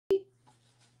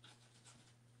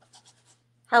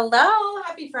Hello,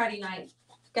 happy Friday night.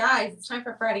 Guys, it's time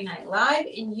for Friday Night Live,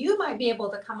 and you might be able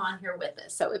to come on here with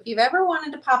us. So if you've ever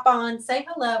wanted to pop on, say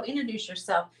hello, introduce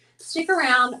yourself, stick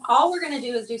around. All we're going to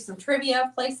do is do some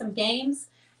trivia, play some games,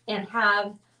 and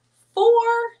have 4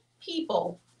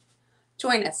 people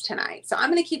join us tonight. So I'm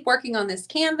going to keep working on this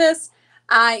canvas.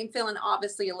 I am feeling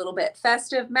obviously a little bit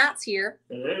festive. Matt's here.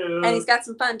 Hello. And he's got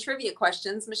some fun trivia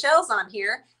questions. Michelle's on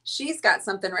here. She's got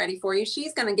something ready for you.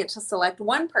 She's going to get to select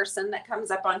one person that comes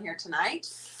up on here tonight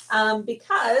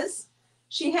because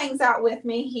she hangs out with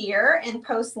me here and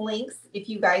posts links if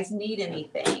you guys need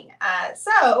anything.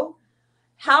 So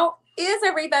how is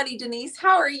everybody? Denise,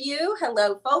 how are you?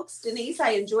 Hello, folks. Denise,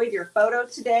 I enjoyed your photo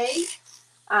today.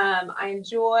 I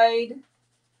enjoyed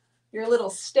your little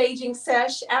staging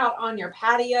sesh out on your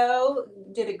patio.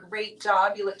 Did a great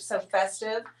job. You looked so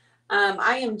festive.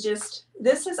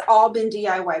 This has all been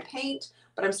DIY paint,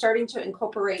 but I'm starting to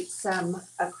incorporate some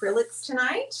acrylics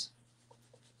tonight.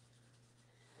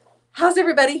 How's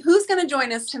everybody? Who's going to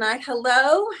join us tonight?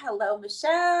 Hello. Hello,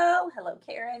 Michelle. Hello,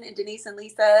 Karen and Denise and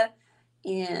Lisa.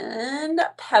 And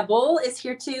Pebble is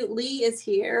here too. Lee is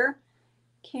here.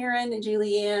 Karen and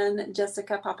Julianne,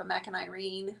 Jessica, Papa Mac, and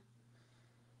Irene.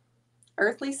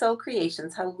 Earthly Soul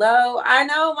Creations. Hello. I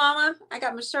know, Mama. I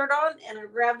got my shirt on and I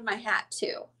grabbed my hat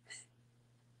too.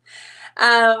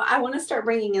 I want to start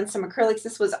bringing in some acrylics.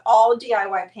 This was all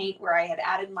DIY paint where I had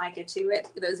added mica to it.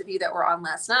 For those of you that were on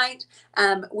last night,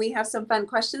 we have some fun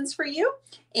questions for you.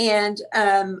 And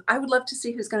I would love to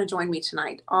see who's going to join me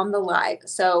tonight on the live.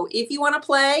 So if you want to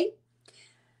play,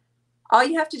 all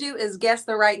you have to do is guess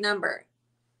the right number.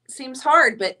 Seems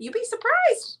hard, but you'd be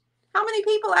surprised how many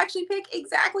people actually pick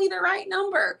exactly the right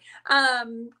number.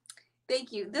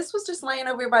 Thank you. This was just laying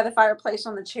over by the fireplace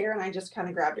on the chair, and I just kind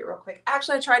of grabbed it real quick.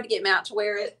 Actually, I tried to get Matt to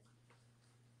wear it.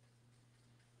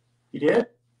 You did?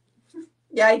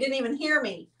 Yeah, he didn't even hear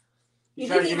me. You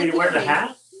tried to get me to wear the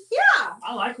hat? Yeah.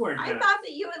 I like wearing hats. I thought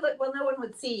that you would look, well, no one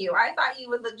would see you. I thought you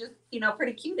would look just,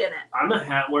 pretty cute in it. I'm a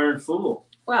hat wearing fool.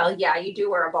 Well, yeah, you do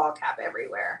wear a ball cap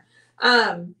everywhere.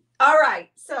 All right.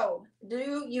 So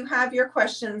do you have your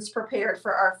questions prepared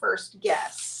for our first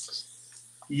guest?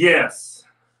 Yes,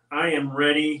 I am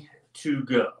ready to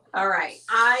go. All right.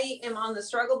 I am on the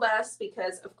struggle bus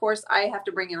because, of course, I have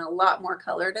to bring in a lot more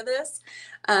color to this.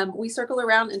 We circle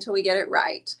around until we get it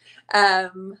right.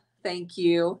 Thank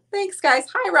you. Thanks, guys.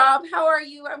 Hi, Rob. How are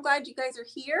you? I'm glad you guys are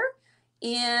here.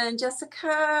 And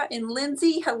Jessica and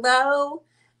Lindsay, hello.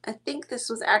 I think this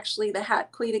was actually the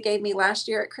hat Quita gave me last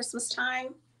year at Christmas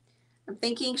time. I'm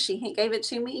thinking she gave it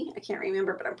to me. I can't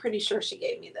remember, but I'm pretty sure she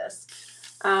gave me this.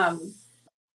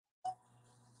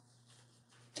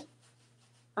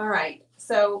 All right.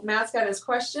 So Matt's got his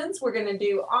questions. We're going to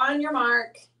do on your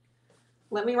mark.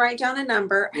 Let me write down a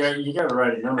number. Yeah, you got to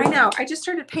write a number. I know. I just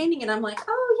started painting and I'm like,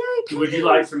 oh, yay. Would you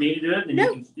like for me to do it? And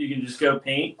no. you can just go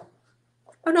paint?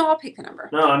 Oh, no, I'll pick the number.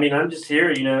 No, I mean, I'm just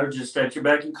here, just at your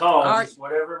beck and call. Right. Just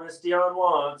whatever Miss Dionne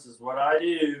wants is what I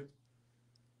do.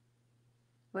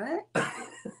 What?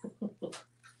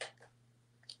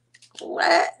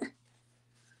 What?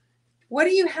 What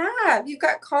do you have? You've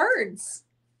got cards.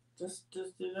 Just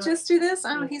do that. Just do this?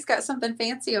 Oh, he's got something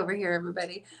fancy over here,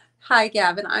 everybody. Hi,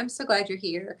 Gavin. I'm so glad you're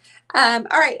here. All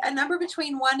right. A number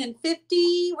between 1 and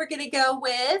 50. We're going to go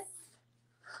with...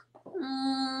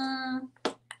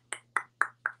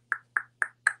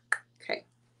 okay.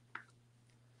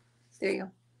 There you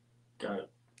go. Got it.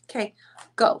 Okay.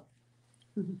 Go.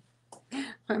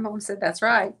 My mom said that's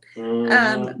right.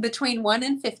 Between 1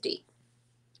 and 50.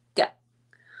 Go.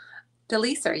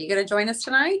 Delisa, are you going to join us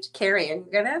tonight? Carrie, are you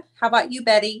going to? How about you,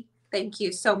 Betty? Thank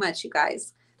you so much, you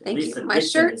guys. Thank you. My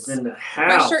shirt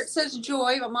says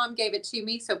Joy, but Mom gave it to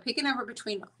me. So pick a number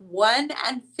between 1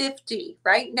 and 50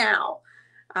 right now.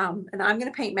 And I'm going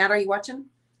to paint. Matt, are you watching?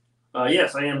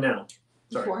 Yes, I am now.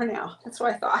 Sorry. You are now. That's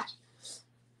what I thought.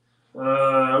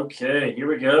 Okay, here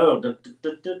we go.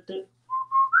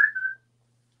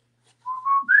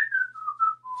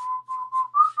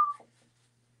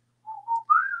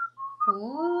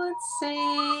 Let's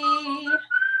see.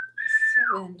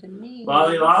 7 to me.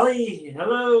 Lolly,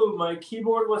 hello. My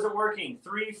keyboard wasn't working.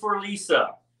 3 for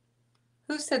Lisa.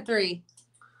 Who said 3?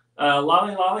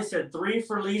 Lolly said 3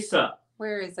 for Lisa.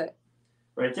 Where is it?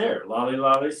 Right there.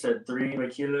 Lolly said 3. My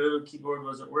keyboard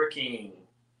wasn't working.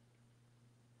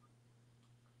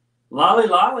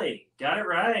 Lolly, got it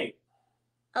right.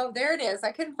 Oh, there it is.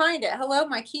 I couldn't find it. Hello,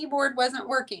 my keyboard wasn't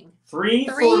working. 3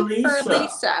 for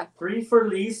Lisa. 3 for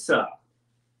Lisa.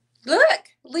 Look,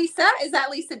 Lisa. Is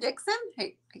that Lisa Dixon?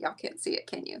 Hey, y'all can't see it,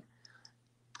 can you?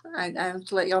 I have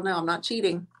to let y'all know I'm not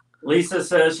cheating. Lisa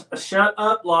says, "Shut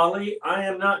up, Lolly. I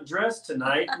am not dressed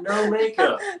tonight. No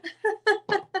makeup."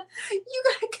 You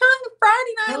gotta come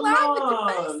Friday Night Come Live with your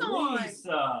face on, on.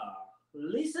 Lisa.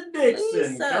 Lisa Dixon,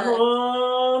 Lisa. come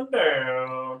on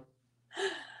down.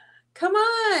 Come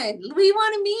on. We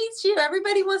want to meet you.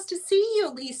 Everybody wants to see you,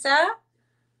 Lisa.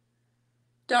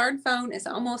 Darn phone is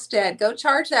almost dead. Go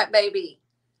charge that baby.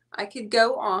 I could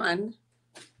go on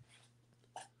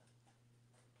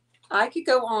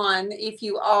if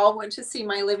you all went to see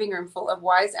my living room full of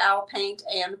Wise Owl paint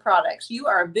and products. You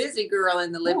are a busy girl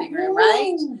in the living room,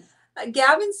 right?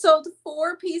 Gavin sold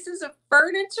 4 pieces of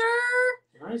furniture.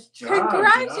 Nice job.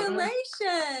 Congratulations.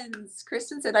 Gavin.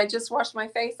 Kristen said, I just washed my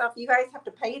face off. You guys have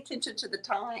to pay attention to the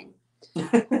time.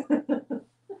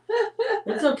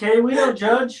 It's okay. We don't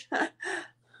judge.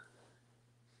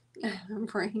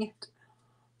 Bring it.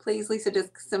 Please, Lisa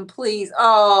Dixon, please.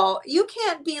 Oh, you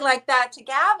can't be like that to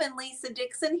Gavin, Lisa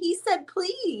Dixon. He said,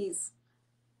 please.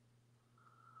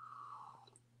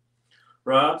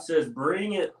 Rob says,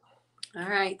 bring it. All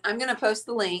right. I'm going to post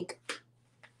the link.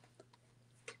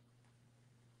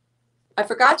 I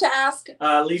forgot to ask.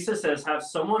 Lisa says, have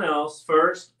someone else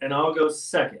first and I'll go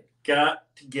second. Got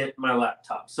to get my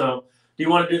laptop. So do you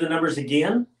want to do the numbers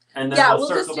again? And then we'll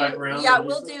circle back around. Yeah,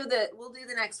 we'll do the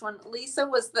next one. Lisa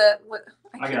was the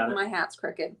I got it. My hat's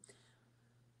crooked.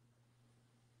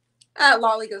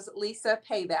 Lolly goes, Lisa,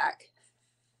 payback.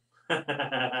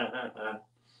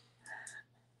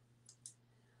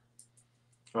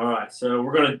 All right, so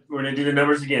we're gonna do the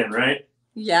numbers again, right?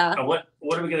 Yeah. What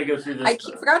are we gonna go through this? I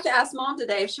forgot to ask Mom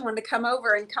today if she wanted to come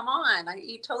over and come on.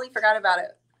 I totally forgot about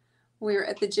it. We were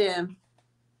at the gym.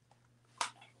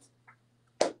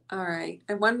 All right.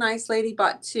 And one nice lady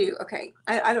bought 2. Okay.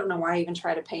 I don't know why I even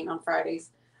try to paint on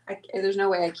Fridays. There's no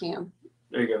way I can.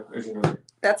 There you go. There's your number.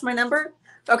 That's my number?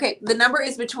 Okay. The number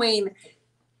is between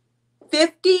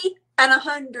 50 and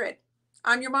 100.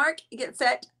 On your mark, get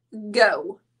set,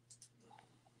 go.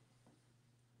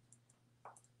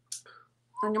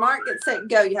 On your mark, get set,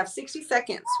 go. You have 60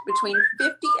 seconds between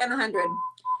 50 and 100.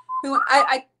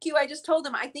 I just told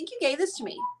him, I think you gave this to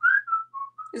me.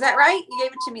 Is that right? You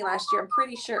gave it to me last year. I'm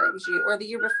pretty sure it was you, or the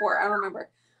year before. I don't remember.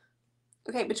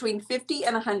 Okay, between 50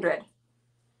 and 100.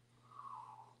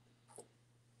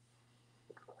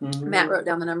 Mm-hmm. Matt wrote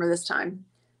down the number this time.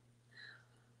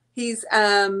 We've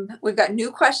got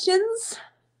new questions.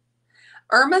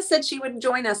 Irma said she would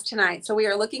join us tonight. So we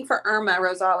are looking for Irma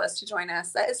Rosales to join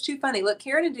us. That is too funny. Look,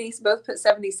 Karen and Denise both put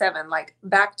 77, like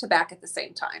back to back at the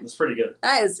same time. That's pretty good.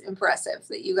 That is impressive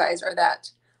that you guys are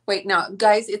that. Wait, no,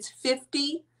 guys, it's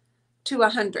 50 to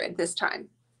 100 this time.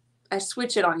 I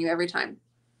switch it on you every time.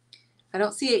 I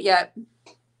don't see it yet.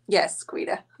 Yes,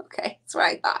 Quita. Okay, that's what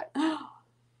I thought.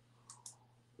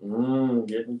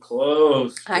 Getting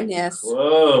close. Hi, Ness.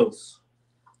 Close.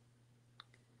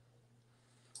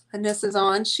 Ness is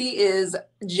on. She is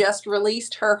just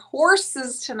released her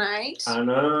horses tonight. I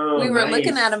know. We were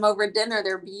looking at them over dinner.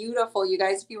 They're beautiful, you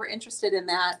guys. If you were interested in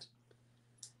that.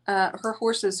 Her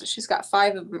horses, she's got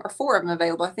 5 of them or 4 of them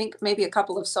available. I think maybe a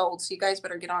couple have sold, so you guys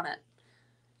better get on it.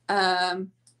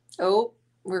 Oh,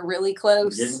 we're really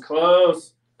close. Getting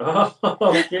close. Oh,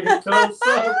 getting close.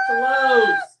 So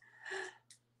close.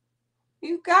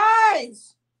 You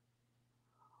guys.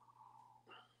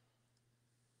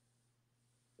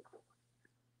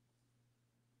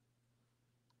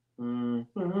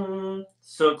 Mm-hmm.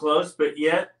 So close, but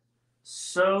yet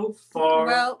so far.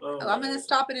 Well, I'm going to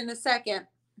stop it in a second.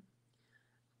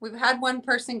 We've had one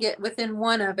person get within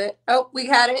 1 of it. Oh, we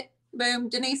had it. Boom.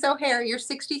 Denise O'Hare, you're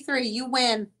 63. You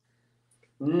win.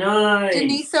 Nice.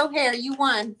 Denise O'Hare, you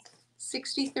won.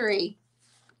 63.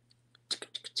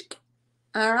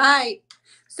 All right.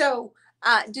 So,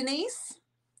 Denise,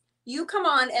 you come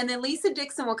on, and then Lisa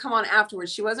Dixon will come on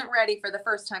afterwards. She wasn't ready for the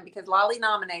first time because Lolly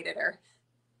nominated her.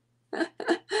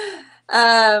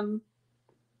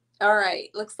 All right.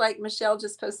 Looks like Michelle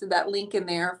just posted that link in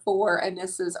there for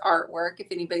Anissa's artwork. If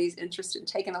anybody's interested in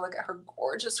taking a look at her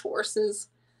gorgeous horses.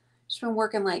 She's been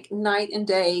working like night and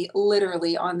day,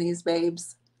 literally, on these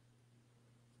babes.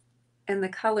 And the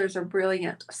colors are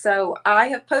brilliant. So I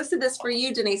have posted this for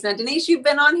you, Denise. Now, Denise, you've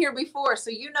been on here before, so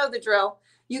you know the drill.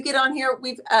 You get on here.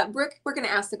 Brooke, we're going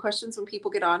to ask the questions when people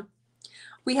get on.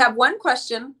 We have 1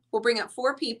 question. We'll bring up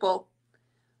 4 people.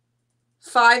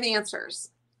 5 answers.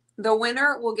 The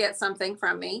winner will get something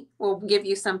from me. We'll give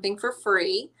you something for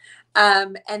free.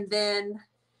 And then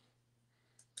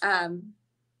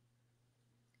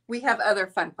we have other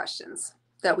fun questions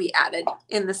that we added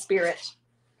in the spirit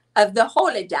of the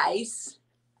holidays.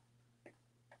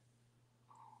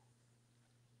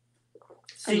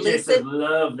 CJ Lisa says,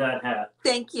 love that hat.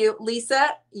 Thank you. Lisa,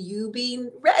 you be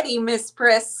ready, Miss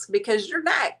Priss, because you're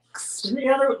next.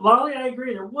 Yeah, Lolly, I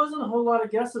agree. There wasn't a whole lot of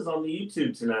guesses on the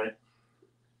YouTube tonight.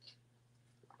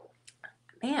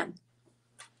 Man.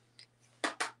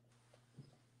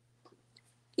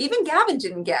 Even Gavin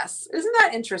didn't guess. Isn't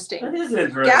that interesting? That is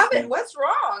interesting. Gavin, what's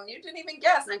wrong? You didn't even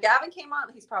guess. Now, Gavin came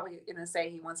on. He's probably going to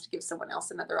say he wants to give someone else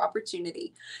another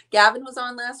opportunity. Gavin was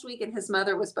on last week, and his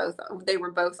mother was both. They were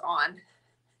both on.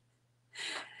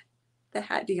 The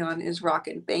hat Dionne is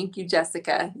rocking. Thank you,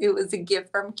 Jessica. It was a gift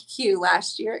from Q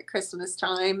last year at Christmas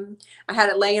time. I had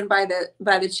it laying by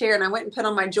the chair, and I went and put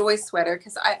on my Joy sweater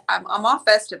because I'm all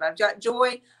festive. I've got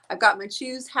Joy. I've got my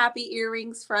Choose Happy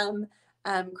earrings from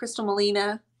Crystal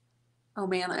Molina. Oh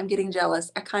man, I'm getting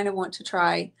jealous. I kind of want to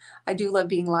try. I do love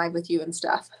being live with you and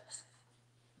stuff.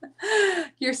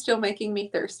 You're still making me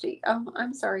thirsty. Oh,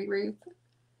 I'm sorry, Ruth.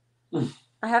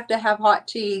 I have to have hot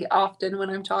tea often when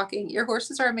I'm talking. Your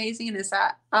horses are amazing in this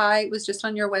hat. I was just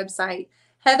on your website.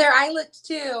 Heather, I looked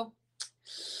too.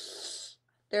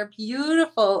 They're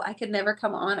beautiful. I could never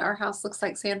come on. Our house looks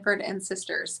like Sanford and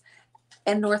Sisters.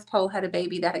 And North Pole had a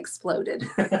baby that exploded.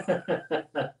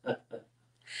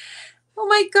 Oh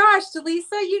my gosh,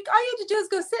 Delisa, all you have to do is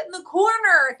go sit in the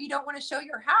corner if you don't want to show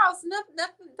your house.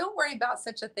 Nothing, don't worry about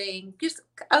such a thing. Just,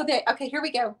 okay, here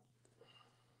we go.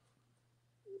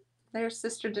 There's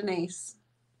Sister Denise.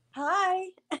 Hi.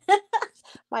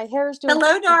 My hair is doing.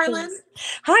 Hello, darling.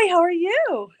 Hi, how are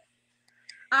you?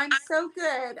 I'm so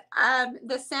good.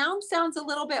 The sound sounds a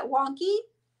little bit wonky.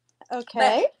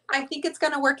 Okay. But I think it's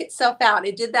going to work itself out.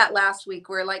 It did that last week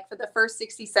where like for the first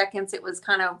 60 seconds, it was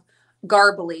kind of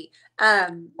garbly.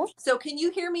 So can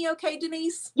you hear me okay,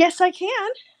 Denise? Yes, I can.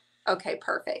 Okay,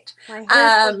 perfect. My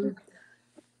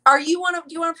do you want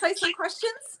to play some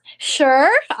questions?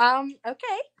 Sure.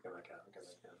 Okay.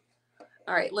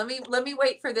 All right, let me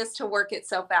wait for this to work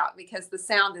itself out because the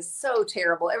sound is so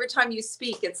terrible. Every time you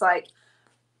speak, it sounds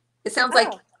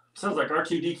like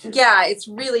R2D2. Yeah, it's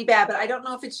really bad, but I don't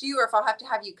know if it's you or if I'll have to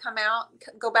have you come out,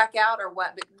 go back out or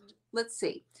what, but let's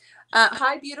see.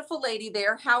 Hi, beautiful lady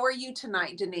there. How are you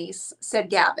tonight, Denise? Said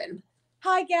Gavin.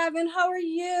 Hi, Gavin. How are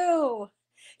you?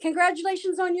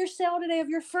 Congratulations on your sale today of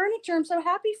your furniture. I'm so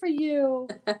happy for you.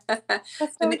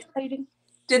 That's so exciting.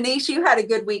 Denise, you had a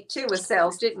good week too with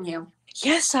sales, didn't you?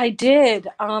 Yes, I did.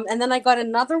 And then I got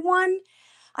another one.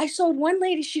 I sold one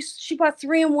lady. She bought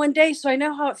 3 in one day. So I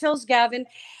know how it feels, Gavin.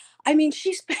 I mean,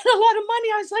 she spent a lot of money.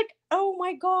 I was like, oh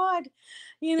my God,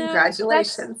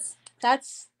 Congratulations.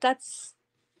 That's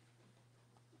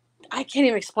I can't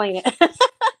even explain it.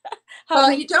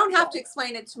 Well, you don't have to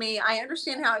explain it to me. I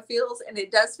understand how it feels, and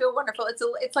it does feel wonderful.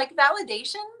 It's like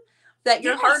validation that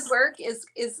your hard work is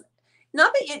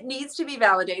not that it needs to be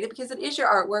validated because it is your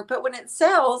artwork, but when it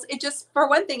sells, it just, for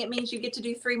one thing, it means you get to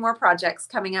do 3 more projects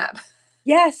coming up.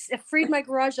 Yes, it freed my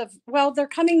garage they're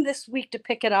coming this week to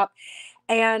pick it up.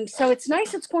 And so it's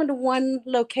nice it's going to one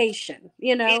location,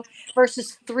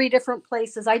 versus 3 different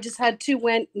places. I just had 2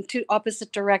 went in 2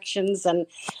 opposite directions. And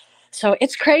so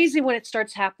it's crazy when it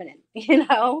starts happening,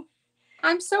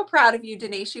 I'm so proud of you,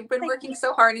 Denise. You've been working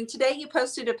so hard. And today you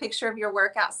posted a picture of your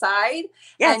work outside.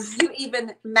 Yes. And you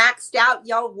even maxed out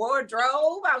your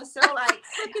wardrobe. I was so like,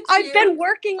 look at you. I've been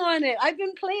working on it. I've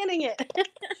been planning it.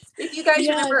 If you guys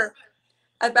remember,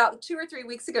 about 2 or 3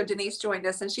 weeks ago, Denise joined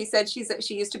us and she said she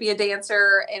used to be a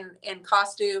dancer in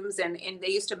costumes and they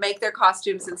used to make their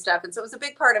costumes and stuff. And so it was a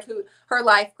big part of her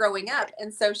life growing up.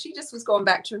 And so she just was going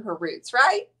back to her roots,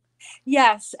 right?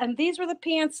 Yes. And these were the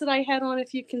pants that I had on,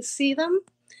 if you can see them.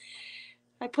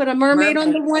 I put a mermaid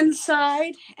on the one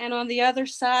side and on the other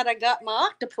side, I got my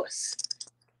octopus.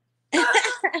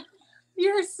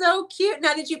 You're so cute.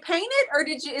 Now, did you paint it or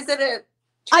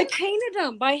I painted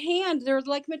them by hand. They're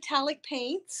like metallic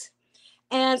paints.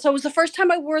 And so it was the first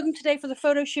time I wore them today for the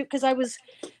photo shoot because I was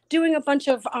doing a bunch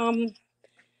of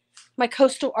my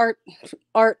coastal art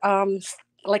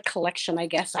like collection, I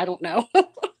guess. I don't know.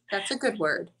 That's a good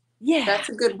word. Yeah. That's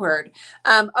a good word.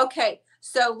 Okay.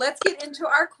 So let's get into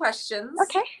our questions.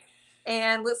 Okay.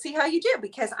 And let's see how you do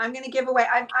because I'm going to give away,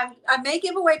 I may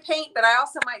give away paint, but I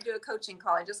also might do a coaching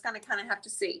call. I just kind of have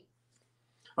to see.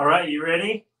 All right. You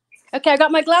ready? Okay, I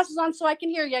got my glasses on so I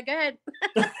can hear you. Go ahead.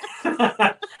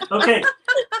 Okay.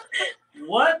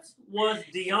 What was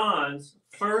Dionne's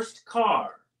first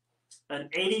car? An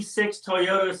 86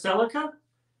 Toyota Celica,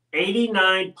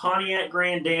 89 Pontiac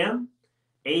Grand Am,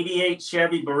 88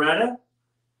 Chevy Beretta,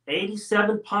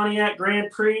 87 Pontiac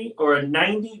Grand Prix, or a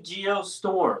 90 Geo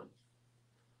Storm?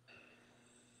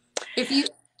 If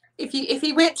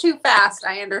you went too fast,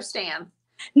 I understand.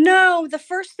 No, the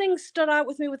first thing stood out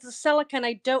with me was the Celica, and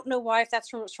I don't know why. If that's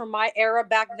from my era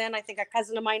back then, I think a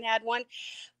cousin of mine had one,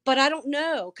 but I don't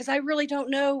know because I really don't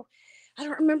know. I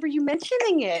don't remember you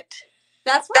mentioning it.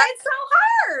 That's why it's so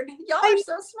hard. Y'all are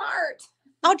so smart.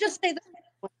 I'll just say the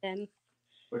one then.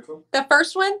 Which one? The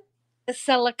first one? The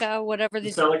Celica, whatever The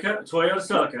the Celica, Toyota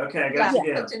Celica. Okay, I got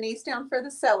you down. Put Denise down for the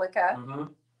Celica. Mm-hmm.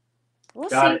 We'll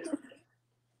Got see. it.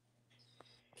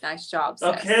 Nice job, sis.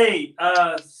 Okay,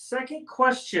 second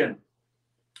question.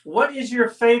 What is your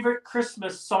favorite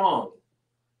Christmas song?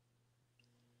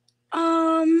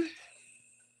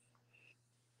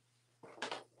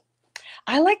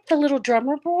 I like The Little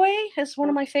Drummer Boy. It's one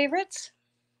of my favorites.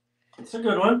 It's a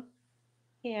good one.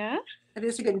 Yeah. It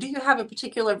is a good. Do you have a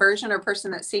particular version or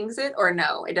person that sings it, or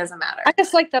no? It doesn't matter. I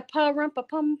just like the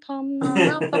pa-rum-pa-pum-pum.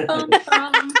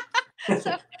 Pum-pum-pum.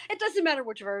 So it doesn't matter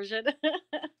which version.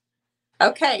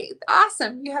 Okay,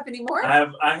 awesome. You have any more?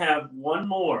 I have one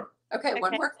more. Okay,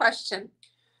 one more question.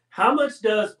 How much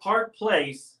does Park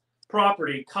Place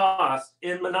property cost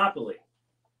in Monopoly?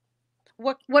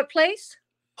 What place?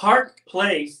 Park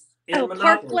Place in Monopoly.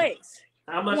 Park Place.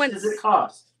 How much does it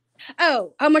cost?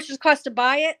 Oh, how much does it cost to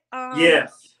buy it?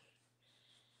 Yes.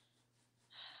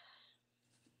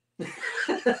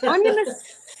 I'm gonna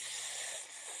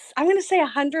say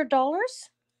 $100. $100.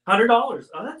 Oh,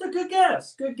 that's a good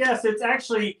guess. Good guess. It's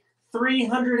actually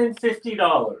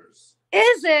 $350.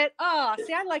 Is it? Oh,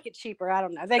 see, I like it cheaper. I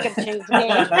don't know. They could change the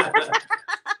game.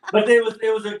 But it was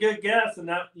a good guess, and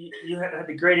that you had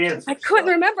a great answer. I couldn't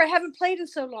remember. I haven't played in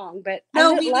so long, but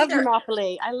No, I me love neither.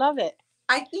 Monopoly. I love it.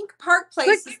 I think Park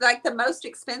Place is like the most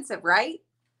expensive, right?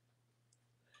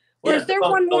 Or is there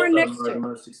one more next to the it?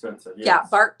 most expensive. Yes. Yeah,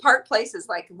 Park Place is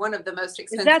like one of the most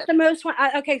expensive. Is that the most one?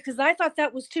 Okay, because I thought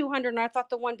that was 200, and I thought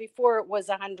the one before it was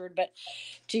 100. But,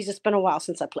 geez, it's been a while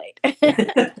since I played.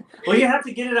 Well, you have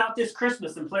to get it out this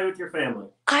Christmas and play with your family.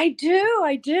 I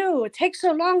do. It takes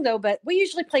so long though, but we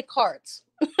usually play cards.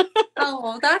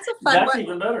 Oh, that's a fun That's one.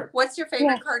 even better. What's your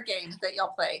favorite card game that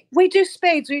y'all play? We do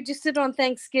spades. We just did on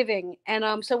Thanksgiving,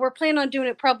 and so we're planning on doing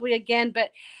it probably again.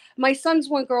 But my son's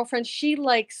one girlfriend, she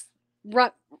likes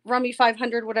Rummy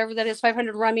 500, whatever that is,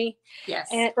 500 Rummy.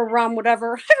 Yes. Or Rum,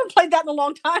 whatever. I haven't played that in a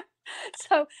long time.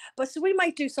 So we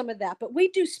might do some of that. But we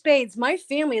do spades. My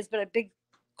family has been a big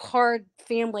card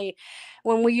family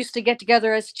when we used to get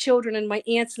together as children, and my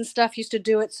aunts and stuff used to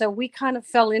do it. So we kind of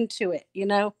fell into it,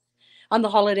 on the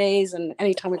holidays and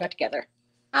anytime we got together.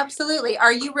 Absolutely.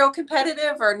 Are you real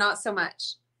competitive or not so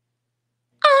much?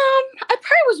 I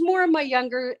probably was more in my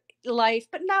younger life,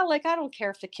 but now, like, I don't care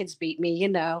if the kids beat me.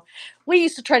 We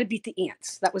used to try to beat the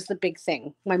aunts. That was the big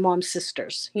thing. My mom's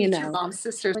sisters. Your mom's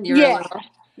sisters when you were little.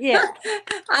 Yeah.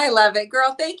 I love it,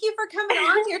 girl. Thank you for coming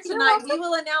on here tonight. We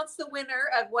will announce the winner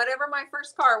of whatever my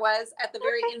first car was at the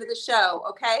very end of the show.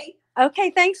 Okay.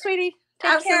 Okay. Thanks, sweetie.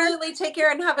 Absolutely. Care. Take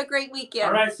care and have a great weekend.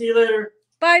 All right. See you later.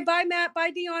 Bye, Matt. Bye,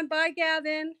 Dionne. Bye,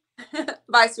 Gavin.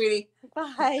 Bye, sweetie.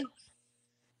 Bye.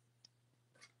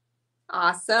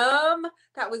 Awesome.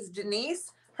 That was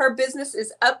Denise. Her business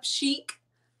is Up Chic,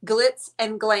 Glitz,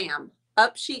 and Glam.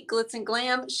 Up Chic, Glitz, and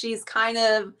Glam. She's kind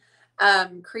of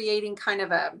creating kind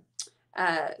of a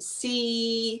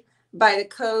sea by the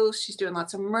coast. She's doing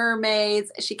lots of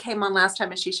mermaids. She came on last time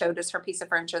and she showed us her piece of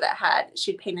furniture that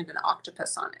she'd painted an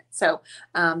octopus on it. So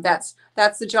that's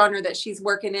the genre that she's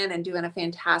working in and doing a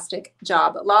fantastic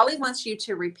job. Lolly wants you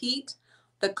to repeat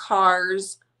the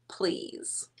cars,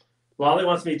 please. Lolly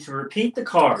wants me to repeat the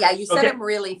cars. Yeah, you said them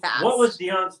really fast. What was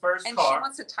Dionne's first car? And she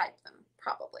wants to type them,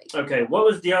 probably. Okay, what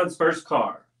was Dionne's first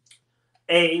car?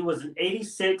 A was an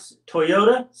 86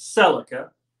 Toyota Celica.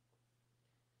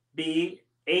 B,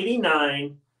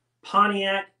 89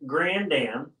 Pontiac Grand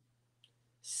Am.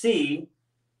 C,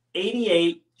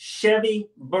 88 Chevy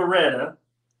Beretta.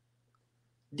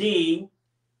 D,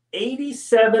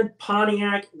 87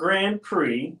 Pontiac Grand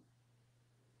Prix.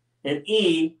 And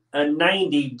E, a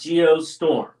 90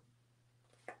 Geostorm.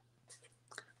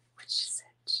 Which is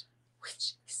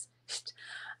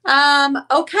it?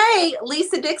 Okay,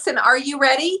 Lisa Dixon, are you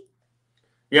ready?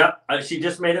 Yeah, she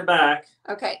just made it back.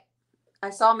 Okay. I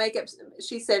saw makeup.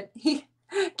 She said,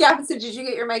 Gavin said, did you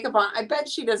get your makeup on? I bet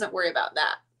she doesn't worry about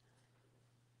that.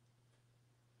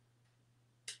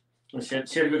 She had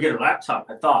to go get her laptop,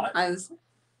 I thought.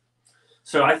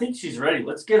 So I think she's ready.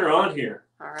 Let's get her on here.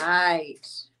 All right.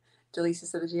 Delisa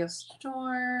said the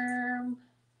Geostorm.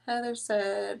 Heather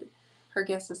said her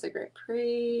guess is the Grand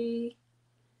Prix.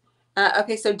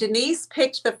 Okay, so Denise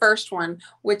picked the first one,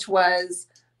 which was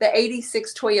the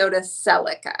 86 Toyota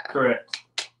Celica. Correct.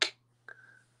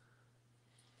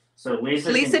 So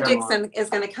Lisa Dixon is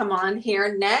going to come on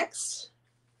here next.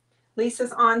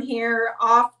 Lisa's on here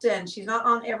often. She's not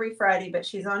on every Friday, but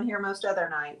she's on here most other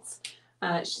nights.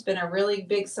 She's been a really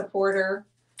big supporter.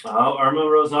 Oh, Irma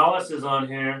Rosales is on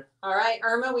here. All right,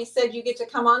 Irma, we said you get to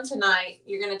come on tonight.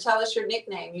 You're going to tell us your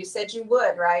nickname. You said you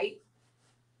would, right?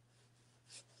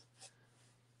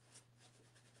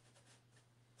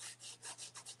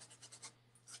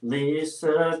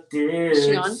 Lisa Dixon. Is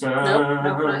she on? Nope,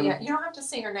 nope, not yet. You don't have to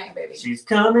sing her name, baby. She's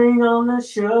coming on the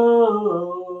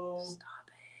show. Stop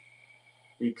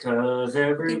it. Because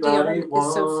everybody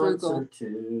wants so frugal. her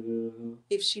to.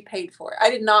 If she paid for it. I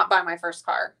did not buy my first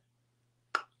car.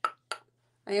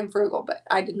 I am frugal, but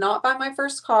I did not buy my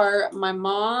first car. My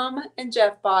mom and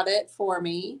Jeff bought it for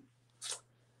me.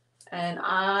 And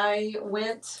I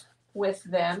went with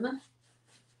them.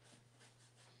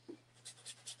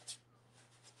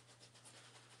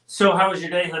 So how was your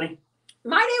day, honey?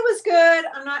 My day was good.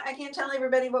 I can't tell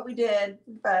everybody what we did,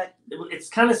 but it's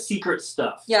kind of secret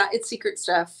stuff. Yeah, it's secret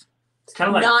stuff. It's kind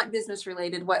of like not business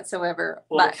related whatsoever.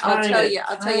 Well, but I'll tell you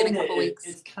in a couple weeks.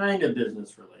 It's kind of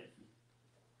business related.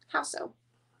 How so?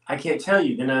 I can't tell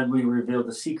you. Then we reveal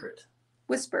the secret.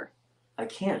 Whisper. I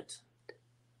can't.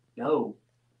 No,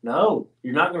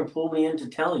 you're not going to pull me into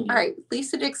telling you. All right,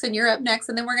 Lisa Dixon, you're up next,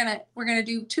 and then we're gonna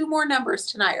do 2 more numbers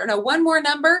tonight, or no, 1 more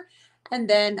number, and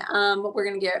then we're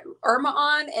gonna get Irma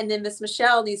on, and then Miss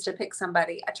Michelle needs to pick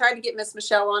somebody. I tried to get Miss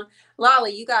Michelle on.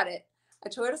 Lolly, you got it. A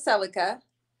Toyota Celica,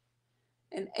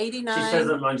 an '89. She says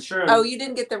I'm unsure. Oh, you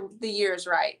didn't get the years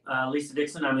right. Lisa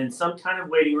Dixon, I'm in some kind of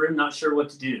waiting room, not sure what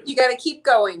to do. You got to keep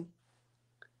going.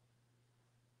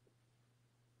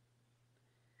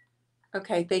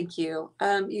 Okay, thank you.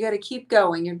 You got to keep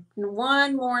going. You're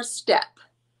 1 more step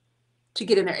to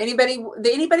get in there.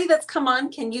 Anybody that's come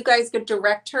on, can you guys go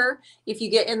direct her? If you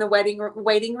get in the waiting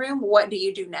room, what do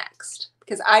you do next?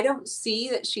 Because I don't see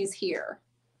that she's here.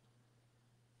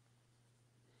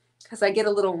 Because I get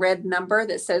a little red number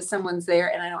that says someone's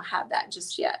there, and I don't have that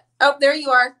just yet. Oh, there you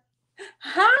are.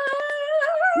 Hi.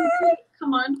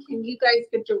 Come on, can you guys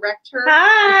go direct her?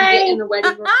 Hi. If you get in the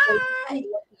waiting room, Hi.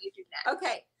 what do you do next?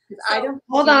 Okay. So, I don't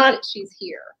hold see on. that she's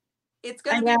here. It's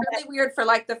going to be really weird for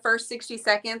like the first 60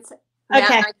 seconds. Okay.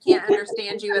 Matt, I can't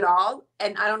understand you at all.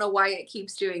 And I don't know why it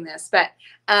keeps doing this. But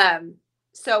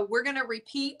so we're going to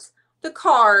repeat the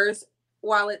cars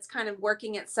while it's kind of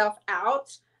working itself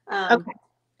out.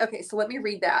 Okay, so let me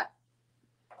read that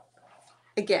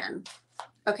again.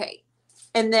 Okay.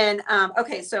 And then,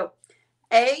 okay, so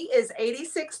A is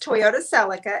 86 Toyota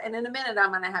Celica. And in a minute,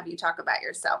 I'm going to have you talk about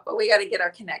yourself. But we got to get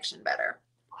our connection better.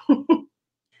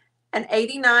 An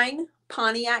 89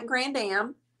 Pontiac Grand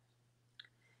Am,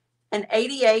 an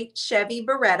 88 Chevy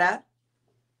Beretta,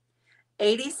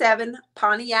 87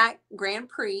 Pontiac Grand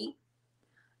Prix,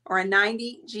 or a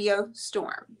 90 Geo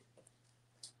Storm.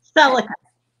 Celica.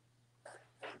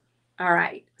 All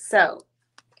right. So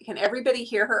can everybody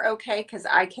hear her okay? Because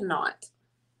I cannot.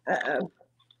 Uh-oh.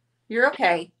 You're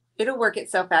okay. It'll work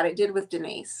itself out. It did with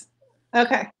Denise.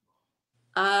 Okay.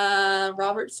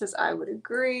 Robert says, I would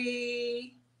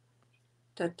agree.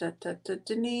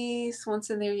 Denise, once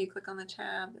in there, you click on the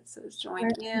tab that says join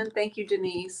in. Thank you,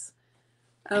 Denise.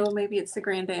 Oh, maybe it's the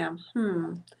Grand Am.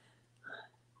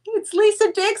 It's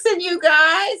Lisa Dixon, you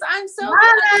guys. I'm so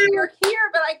glad you're here,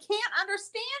 but I can't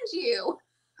understand you.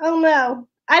 Oh, no.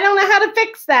 I don't know how to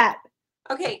fix that.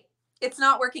 Okay, it's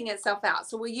not working itself out.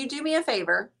 So will you do me a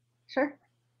favor? Sure.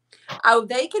 Oh,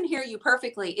 they can hear you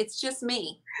perfectly. It's just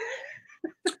me.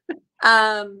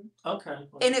 Okay.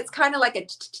 And it's kind of like a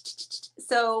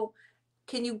so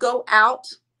can you go out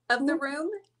of the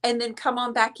room and then come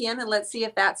on back in and let's see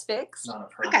if that's fixed?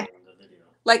 Not a Okay. in the video.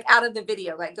 Like out of the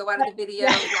video, like go out of the video.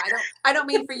 Yeah, I don't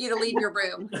mean for you to leave your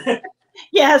room.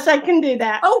 Yes, I can do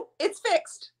that. Oh, it's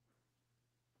fixed.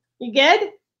 You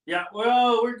good? Yeah,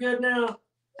 well, we're good now.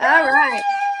 All right.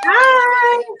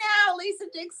 Hi. Now, Lisa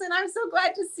Dixon, I'm so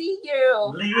glad to see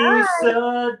you.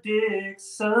 Lisa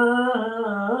Dixon.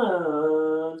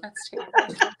 That's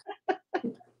terrible.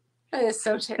 That is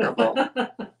so terrible.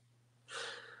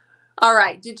 All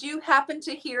right. Did you happen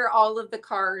to hear all of the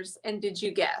cars and did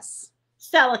you guess?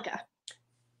 Celica.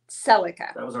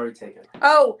 Celica. That was already taken.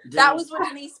 Oh, that was what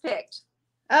Denise picked.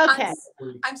 Okay.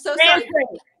 I'm so Grand sorry.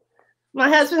 Prix. My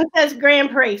husband says Grand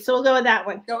Prix, so we'll go with that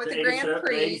one. Go with the Grand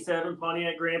Prix 87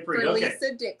 Pontiac Grand Prix. for Okay.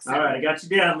 Lisa Dixon. All right, I got you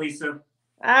down, Lisa.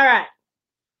 All right.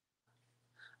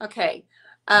 Okay.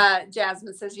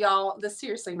 Jasmine says, y'all, this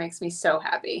seriously makes me so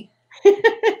happy.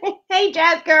 Hey,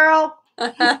 Jazz girl.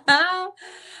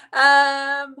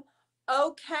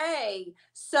 Okay.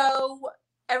 So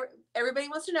everybody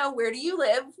wants to know, where do you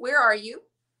live? Where are you?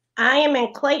 I am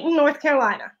in Clayton, North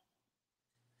Carolina.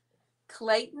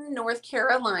 Clayton, North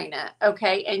Carolina.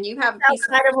 Okay, and you have a piece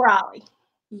Outside of Raleigh.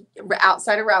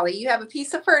 outside of Raleigh. You have a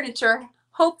piece of furniture,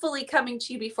 hopefully coming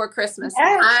to you before Christmas.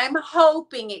 Yes. I'm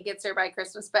hoping it gets there by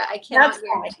Christmas, but I cannot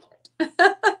guarantee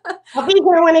it. I'll be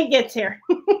here when it gets here.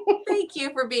 Thank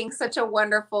you for being such a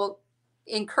wonderful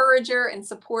encourager and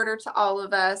supporter to all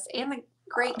of us, and a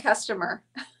great customer.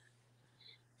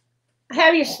 I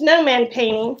have your snowman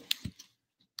painting.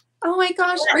 Oh my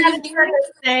gosh, are I you had to turn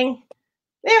this thing.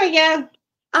 There we go.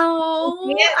 Oh,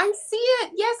 You see it? I see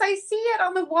it. Yes, I see it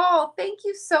on the wall. Thank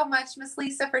you so much, Miss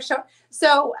Lisa, for showing.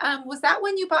 So, was that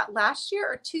one you bought last year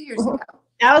or 2 years ago?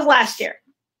 That was last year.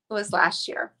 It was last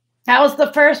year. That was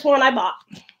the first one I bought.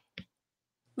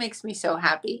 Makes me so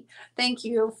happy. Thank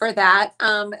you for that.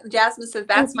 Jasmine says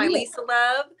that's my Lisa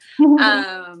love.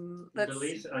 Let's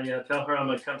Delisa, yeah, tell her I'm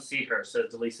gonna come see her.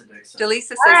 Says Delisa Dixon.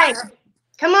 Delisa All right. says,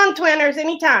 Come on, Twinners,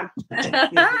 anytime.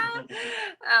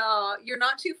 "Oh, you're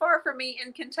not too far from me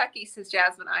in Kentucky," says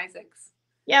Jasmine Isaacs.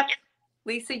 Yep.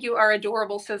 Lisa, you are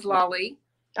adorable, says Lolly.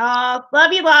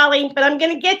 Love you, Lolly, but I'm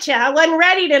going to get you. I wasn't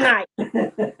ready tonight. Girl,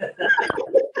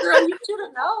 you should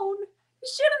have known. You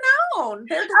should have known.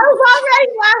 I was all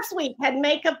ready last week. Had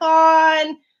makeup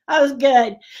on. I was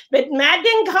good. But Matt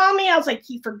didn't call me. I was like,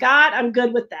 he forgot. I'm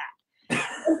good with that.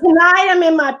 Tonight I'm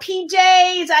in my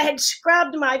PJs. I had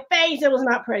scrubbed my face. It was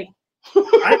not pretty.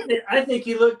 I think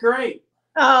you look great.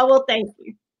 Oh, well, thank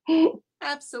you.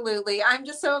 Absolutely. I'm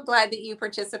just so glad that you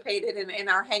participated in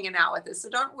our hanging out with us. So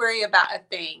don't worry about a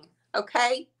thing.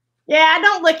 Okay. Yeah, I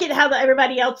don't look at how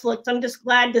everybody else looks. I'm just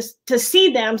glad to see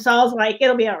them. So I was like,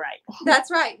 it'll be all right.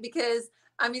 That's right. Because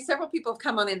I mean, several people have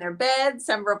come on in their bed.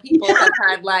 Several people have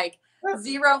had like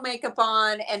zero makeup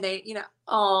on, and they,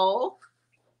 oh,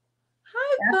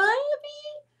 hi, Bobby.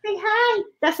 Say hi.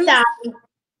 That's that.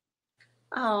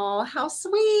 Oh, how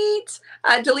sweet.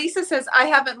 Delisa says, I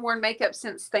haven't worn makeup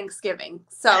since Thanksgiving.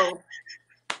 So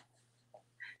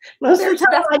Most of the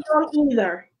time I don't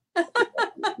either.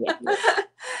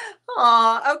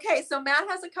 Oh, okay. So Matt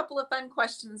has a couple of fun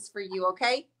questions for you.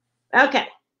 Okay. Okay.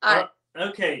 All right.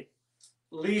 Okay.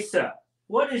 Lisa,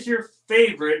 what is your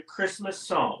favorite Christmas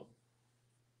song?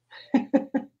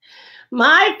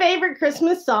 My favorite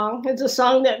Christmas song is a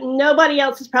song that nobody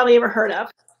else has probably ever heard of.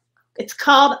 It's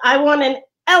called I Want an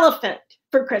Elephant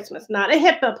for Christmas. Not a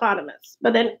hippopotamus,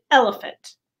 but an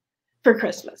elephant for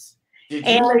Christmas.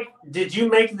 Did you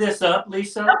make this up,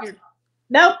 Lisa?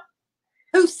 Nope.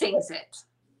 Who sings it?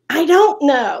 I don't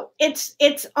know. It's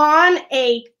on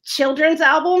a children's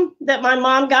album that my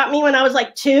mom got me when I was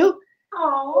like 2.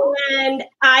 Oh. And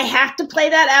I have to play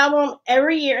that album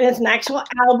every year. And it's an actual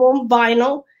album,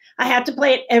 vinyl. I have to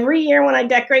play it every year when I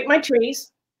decorate my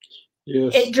trees.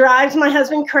 Yes. It drives my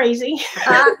husband crazy.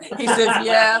 He says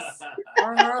yes.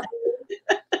 Hello,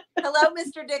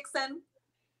 Mr. Dixon.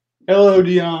 Hello,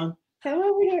 Dionne. Come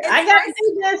over here. It's I got to nice.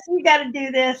 do this. You got to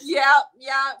do this. Yeah,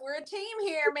 we're a team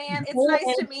here, man. It's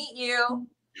nice to meet you.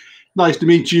 Nice to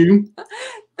meet you.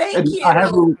 Thank And you. I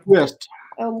have a request.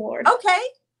 Oh, Lord. Okay.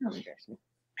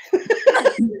 I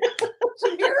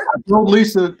told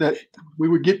Lisa that we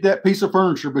would get that piece of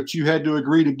furniture, but you had to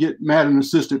agree to get Matt an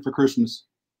assistant for Christmas.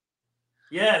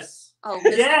 Yes. Oh,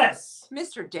 Yes.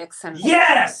 Mr. Dixon.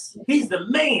 Yes. He's the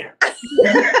man.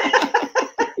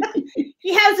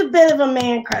 He has a bit of a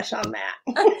man crush on Matt.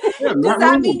 Yeah, Does Matt that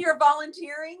Rubin. mean you're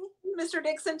volunteering, Mr.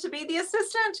 Dixon, to be the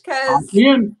assistant? I Because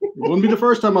can. It wouldn't be the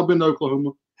first time I've been to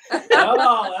Oklahoma.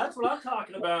 Oh, that's what I'm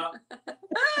talking about.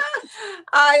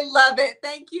 I love it.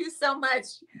 Thank you so much.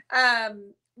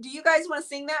 Do you guys want to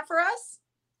sing that for us?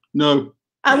 No.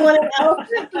 I want an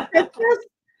elephant for Christmas.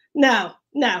 No.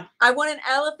 I want an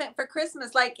elephant for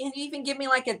Christmas. Like, can you even give me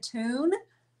like a tune?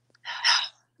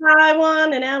 I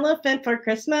want an elephant for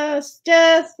Christmas,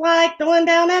 just like the one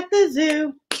down at the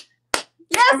zoo.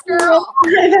 Yes, girl.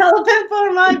 An elephant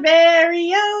for my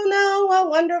very own. Oh, what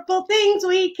wonderful things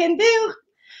we can do.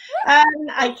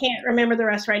 I can't remember the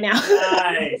rest right now.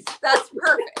 Nice. That's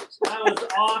perfect. That was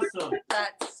awesome.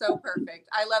 That's so perfect.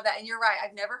 I love that. And you're right.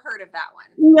 I've never heard of that one.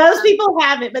 Most people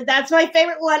have it, but that's my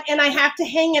favorite one. And I have to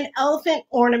hang an elephant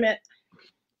ornament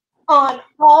on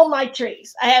all my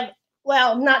trees. I have,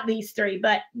 well, not these 3,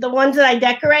 but the ones that I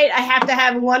decorate, I have to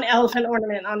have one elephant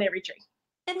ornament on every tree.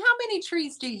 And how many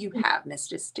trees do you have,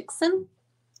 Mr. Dixon?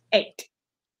 8.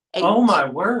 8. Oh my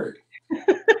word.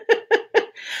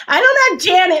 I don't have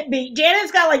Janet beat.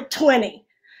 Janet's got like 20.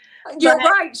 You're But-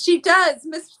 right. She does.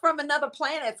 Miss from Another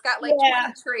Planet's got like Yeah.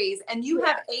 20 trees, and you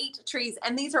have 8 trees,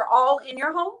 and these are all in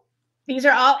your home? These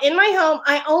are all in my home.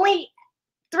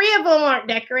 3 of them aren't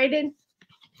decorated.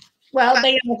 Well,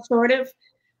 they are sort of,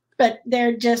 but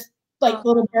they're just like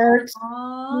little birds.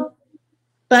 Aww.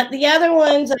 But the other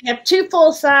ones, I have 2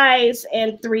 full size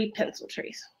and 3 pencil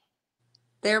trees.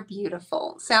 They're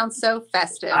beautiful. Sounds so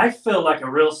festive. I feel like a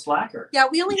real slacker. Yeah,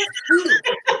 we only have 2.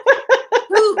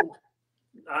 2.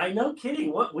 I know,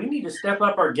 kidding. What? We need to step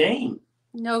up our game.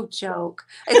 No joke.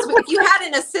 If you had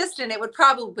an assistant, it would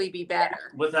probably be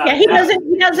better. Without Yeah, he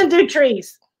doesn't do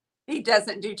trees. He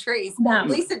doesn't do trees. No.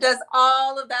 Lisa does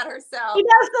all of that herself. He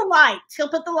does the lights. He'll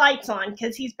put the lights on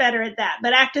because he's better at that.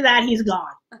 But after that, he's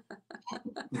gone.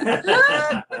 I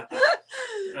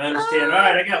understand. All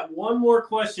right, I got one more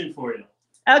question for you.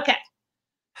 Okay.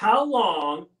 How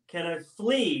long can a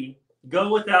flea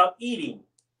go without eating?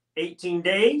 18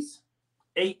 days,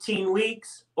 18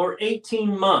 weeks, or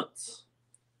 18 months?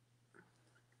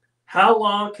 How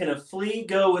long can a flea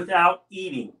go without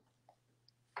eating?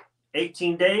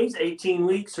 18 days, 18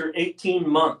 weeks, or 18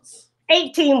 months?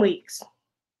 18 weeks.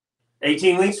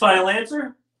 18 weeks, final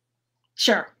answer?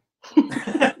 Sure.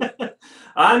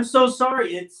 I'm so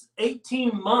sorry. It's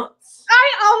 18 months.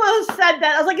 I almost said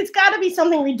that. I was like, it's got to be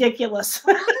something ridiculous.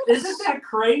 Isn't that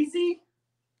crazy?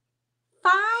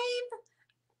 5?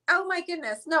 Oh my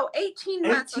goodness. No, 18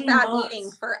 months 18 without months.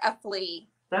 eating for a flea.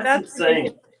 That's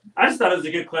insane. I just thought it was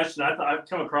a good question. I've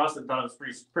come across it and thought it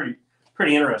was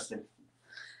pretty interesting.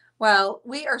 Well,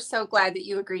 we are so glad that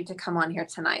you agreed to come on here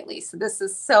tonight, Lisa. This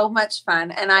is so much fun,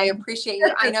 and I appreciate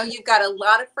you. I know you've got a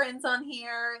lot of friends on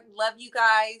here. Love you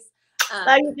guys.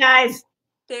 Love you guys.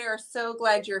 They are so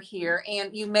glad you're here,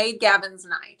 and you made Gavin's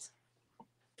night.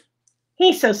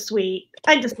 He's so sweet.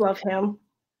 I just love him.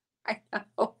 I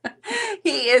know.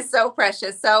 He is so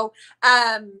precious. So,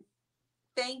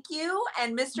 thank you.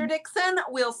 And Mr. Dixon,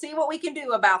 we'll see what we can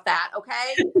do about that,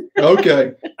 okay?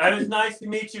 Okay. It was nice to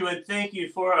meet you, and thank you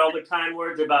for all the kind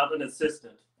words about an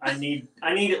assistant. I need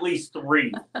at least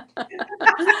 3.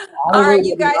 All right,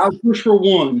 you guys. I'll push for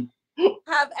 1.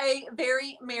 Have a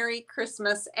very Merry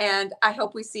Christmas, and I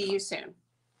hope we see you soon.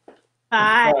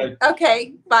 Bye. Bye.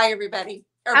 Okay, bye, everybody.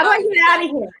 Or How do bye, I get out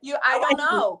of here? I don't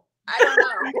know. I don't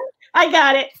know. I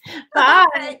got it. Bye.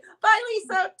 Okay, bye,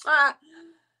 Lisa. That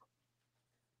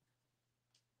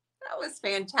was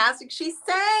fantastic. She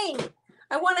sang.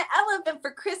 I want an elephant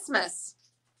for Christmas.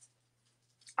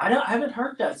 I haven't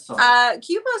heard that song.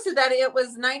 Q posted that it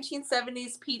was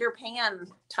 1970s Peter Pan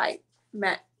type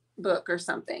book or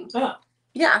something. Oh,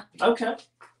 Yeah. okay.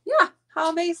 Yeah. How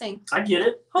amazing. I get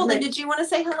it. Holden, did you want to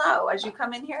say hello as you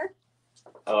come in here?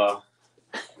 Hello.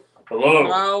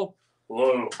 Hello.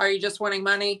 Hello. Are you just wanting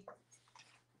money?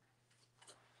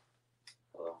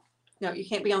 Hello. No, you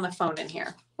can't be on the phone in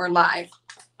here. We're live.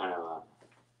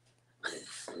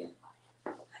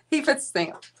 He puts his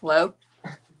thing up. Hello.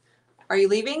 Are you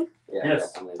leaving? Yeah,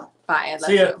 Yes. I'm in. Bye. I love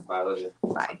See ya. you. Bye, love you.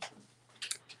 Bye.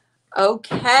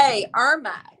 Okay,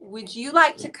 Irma, would you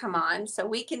like to come on so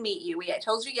we can meet you? I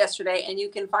told you yesterday, and you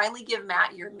can finally give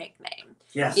Matt your nickname.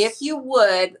 Yes. If you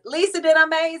would. Lisa did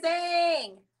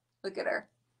amazing. Look at her.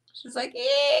 She's like,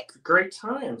 eek. Great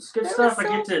times. Good That stuff. was I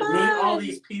get so to meet all fun.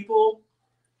 these people.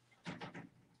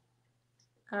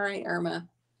 All right, Irma.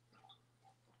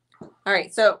 All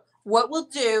right, so what we'll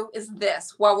do is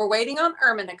this. While we're waiting on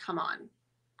Irma to come on,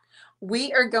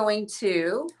 we are going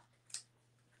to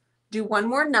do one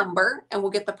more number, and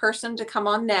we'll get the person to come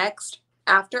on next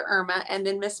after Irma, and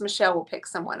then Miss Michelle will pick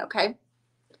someone, okay?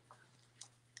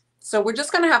 So we're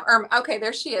just going to have Irma. Okay,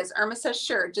 there she is. Irma says,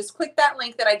 sure. Just click that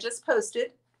link that I just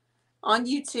posted on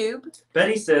YouTube.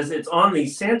 Betty says it's on the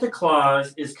Santa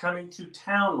Claus is Coming to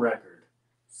Town record.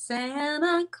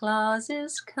 Santa Claus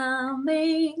is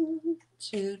coming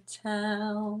to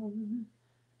town.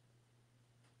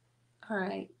 All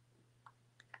right.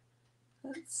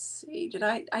 Let's see.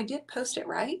 I did post it,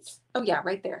 right? Oh yeah,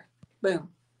 right there. Boom.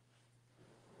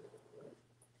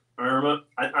 Irma,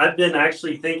 I've been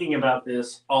actually thinking about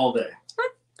this all day.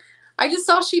 I just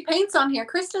saw she paints on here.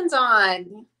 Kristen's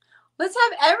on. Let's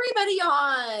have everybody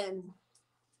on.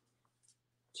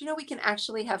 Do you know we can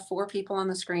actually have 4 people on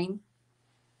the screen?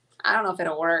 I don't know if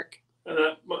it'll work. I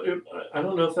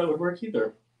don't know if that would work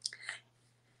either.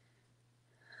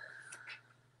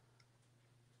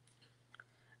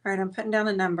 All right, I'm putting down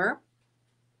a number.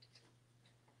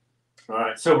 All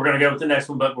right, so we're going to go with the next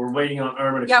one, but we're waiting on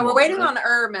Irma to Yeah, come we're on, waiting right? on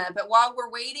Irma, but while we're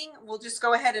waiting, we'll just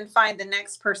go ahead and find the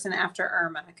next person after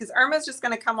Irma, because Irma's just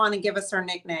going to come on and give us her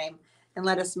nickname and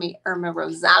let us meet Irma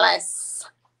Rosales.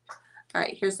 All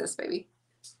right, here's this baby.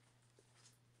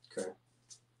 Okay.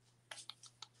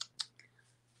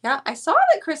 Yeah, I saw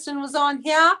that Kristen was on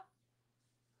here.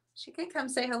 She could come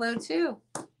say hello too.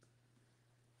 All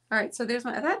right, so there's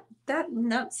my that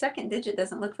note second digit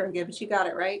doesn't look very good, but you got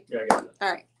it right. Yeah, I got it.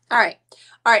 All right. All right.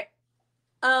 All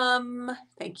right.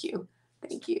 Thank you.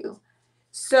 Thank you.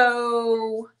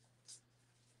 So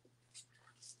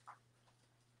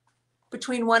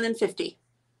between 1 and 50.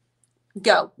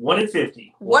 Go. 1 and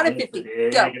 50. 1 and 50. Go.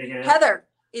 Yeah. Heather,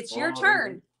 it's your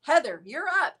turn. Heather, you're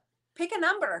up. Pick a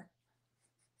number.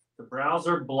 The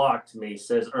browser blocked me,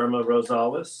 says Irma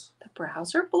Rosales. The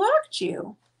browser blocked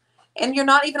you. And you're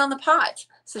not even on the pot.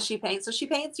 So she paints.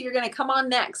 You're going to come on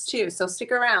next, too. So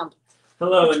stick around.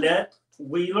 Hello, Annette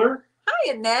Wheeler.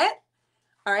 Hi, Annette.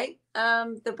 All right.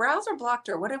 The browser blocked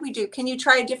her. What did we do? Can you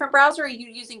try a different browser? Are you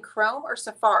using Chrome or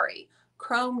Safari?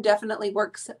 Chrome definitely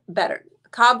works better.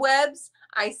 Cobwebs,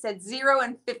 I said 0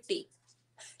 and 50.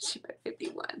 She put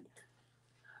 51.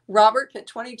 Robert put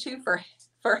 22 for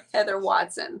Heather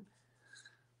Watson.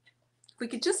 We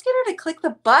could just get her to click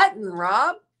the button,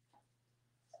 Rob.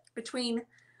 Between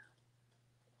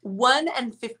 1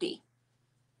 and 50.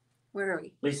 Where are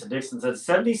we? Lisa Dixon says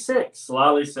 76.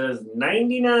 Lolly says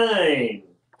 99.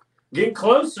 Getting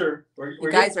closer. You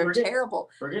guys are terrible.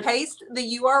 Paste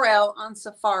the URL on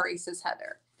Safari, says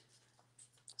Heather.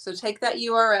 So take that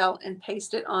URL and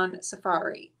paste it on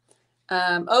Safari.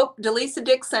 Delisa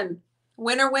Dixon.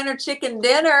 Winner, chicken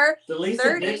dinner.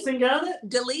 Delisa Dixon got it?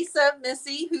 Delisa,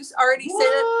 Missy, who's already said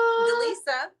it.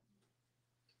 Delisa.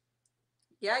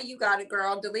 Yeah, you got it,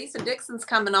 girl. Delisa Dixon's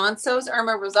coming on. So's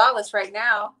Irma Rosales right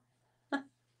now.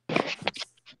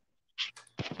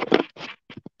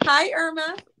 Hi,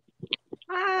 Irma.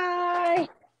 Hi.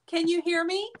 Can you hear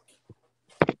me?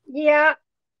 Yeah.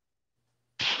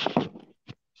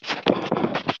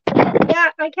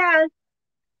 Yeah, I can.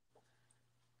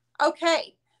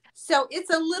 Okay. So it's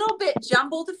a little bit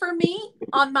jumbled for me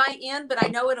on my end, but I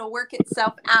know it'll work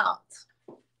itself out.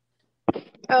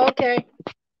 Okay.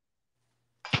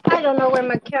 I don't know where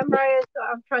my camera is, so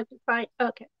I'm trying to find.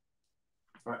 Okay.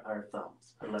 Our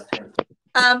thumbs. Our left hand.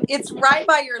 It's right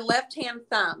by your left-hand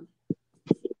thumb.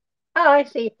 Oh, I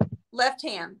see. Left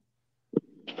hand.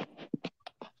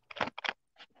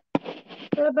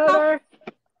 Feel better?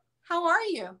 How are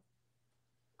you?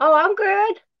 Oh, I'm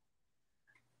good.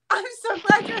 I'm so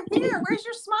glad you're here. Where's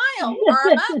your smile,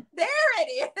 Irma? There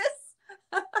it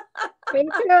is. Me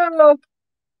too.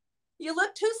 You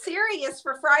look too serious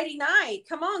for Friday night.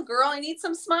 Come on, girl. I need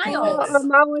some smiles.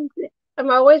 Oh, I'm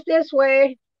always this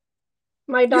way.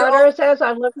 My daughter says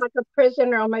I look like a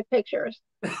prisoner on my pictures.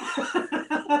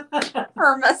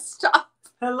 Irma, stop.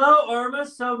 Hello, Irma.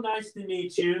 So nice to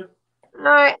meet you. All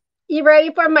right. You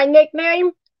ready for my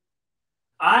nickname?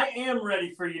 I am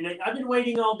ready for your nickname. I've been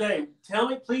waiting all day.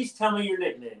 Please tell me your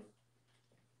nickname.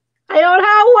 I don't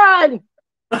have one.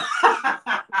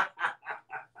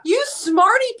 You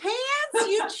smarty pants.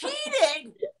 You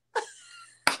cheated.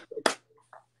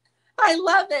 I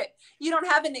love it. You don't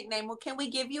have a nickname. Well, can we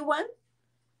give you one?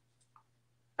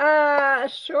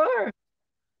 Sure.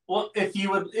 Well, if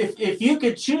you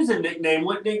could choose a nickname,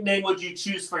 what nickname would you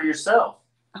choose for yourself?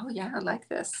 Oh yeah, I like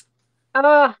this.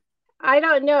 I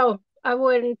don't know. I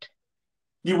wouldn't.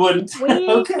 You wouldn't?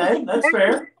 Okay, that's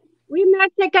fair. We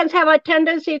Mexicans have a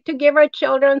tendency to give our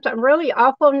children some really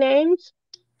awful names.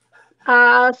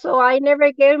 So I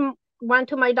never gave one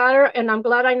to my daughter, and I'm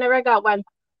glad I never got one.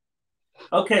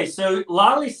 Okay, so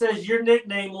Lolly says your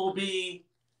nickname will be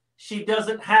She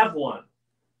Doesn't Have One.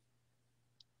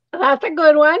 That's a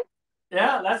good one.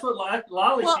 Yeah, that's what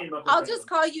Lolly came up with. I'll just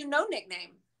call you no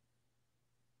nickname.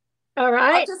 All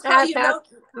right. I'll just call you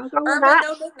Irma,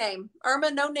 no nickname.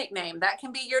 Irma, no nickname. That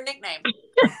can be your nickname.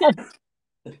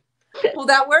 Will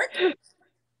that work?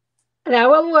 That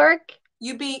will work.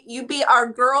 You be our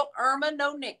girl Irma,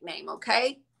 no nickname,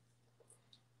 okay?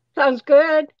 Sounds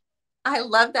good. I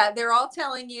love that. They're all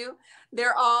telling you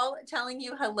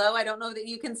hello. I don't know that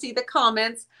you can see the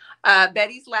comments.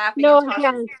 Betty's laughing. No, I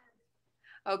can't.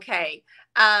 Okay.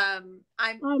 I'm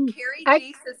Carrie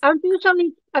G says, I'm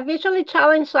visually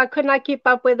challenged, so I could not keep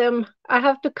up with them. I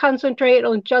have to concentrate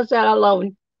on just that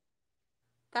alone.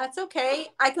 That's okay.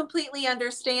 I completely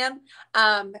understand.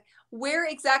 Where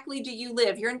exactly do you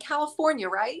live? You're in California,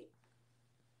 right?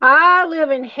 I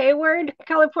live in Hayward,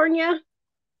 California,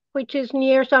 which is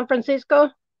near San Francisco.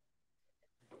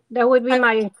 That would be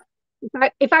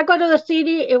if I go to the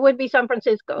city, it would be San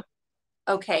Francisco.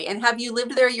 Okay. And have you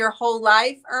lived there your whole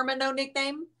life, Irma, no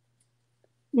nickname?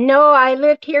 No, I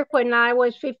lived here when I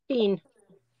was 15.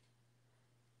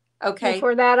 Okay.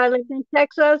 Before that, I lived in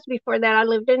Texas. Before that, I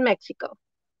lived in Mexico.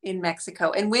 In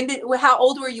Mexico. And how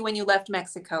old were you when you left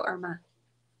Mexico, Irma?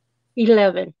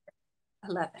 11.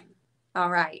 11.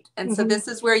 All right. And so this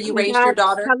is where you raised your your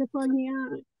daughter?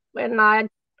 California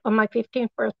on my 15th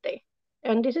birthday.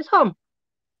 And this is home.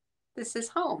 This is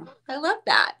home. I love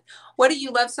that. What do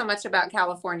you love so much about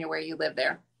California where you live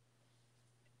there?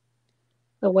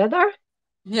 The weather.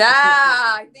 Yeah,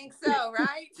 I think so,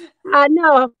 right?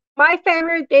 No, my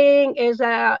favorite thing is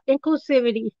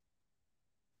inclusivity.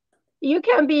 You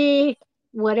can be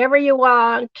whatever you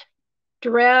want,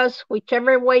 dress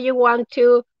whichever way you want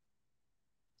to,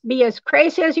 be as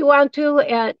crazy as you want to,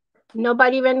 and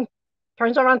nobody even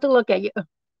turns around to look at you. I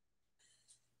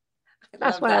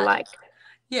That's love what I that. like.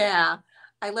 Yeah,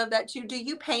 I love that too. Do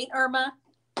you paint, Irma?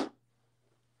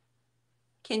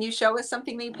 Can you show us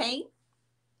something that you paint?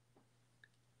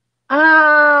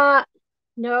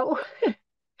 No.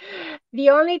 The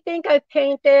only thing I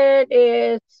painted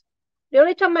is the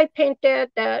only time I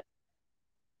painted that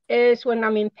is when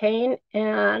I'm in pain,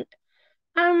 and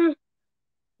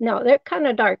no, they're kind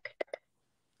of dark.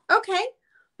 Okay.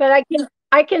 But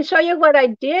I can show you what I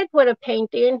did with a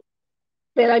painting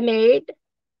that I made.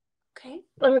 Okay.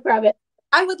 Let me grab it.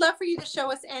 I would love for you to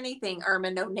show us anything,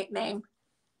 Irma, no nickname.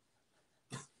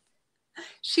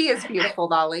 She is beautiful,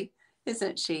 Dolly,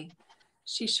 isn't she?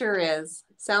 She sure is.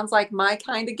 Sounds like my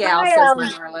kind of gal,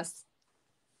 says Marlis.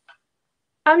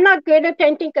 I'm not good at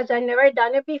painting because I've never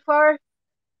done it before.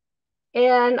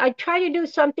 And I try to do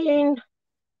something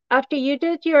after you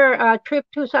did your trip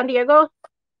to San Diego.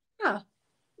 Yeah.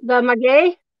 The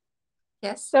maguey.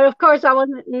 Yes. But of course, I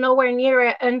wasn't nowhere near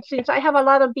it. And since I have a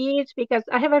lot of beads, because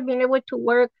I haven't been able to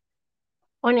work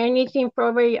on anything for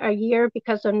over a year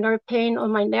because of nerve pain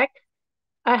on my neck,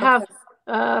 I have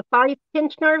 5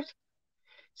 pinch nerves.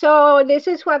 So this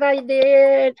is what I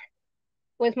did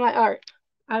with my art.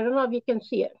 I don't know if you can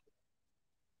see it.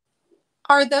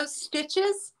 Are those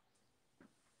stitches?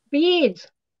 Beads.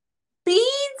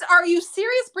 Beads? Are you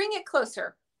serious? Bring it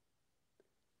closer.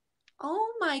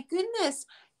 Oh my goodness.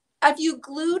 Have you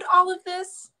glued all of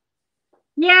this?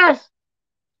 Yes.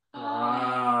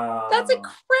 Wow. That's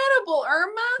incredible,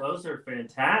 Irma. Those are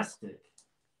fantastic.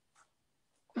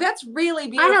 That's really I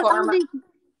have beautiful, all Irma. these.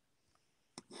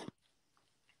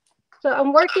 So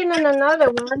I'm working on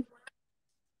another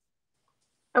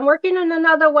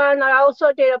one. I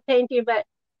also did a painting, but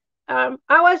I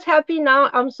was happy now.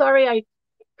 I'm sorry I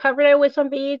covered it with some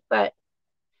beads, but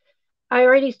I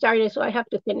already started, so I have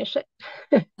to finish it.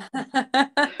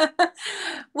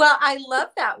 Well, I love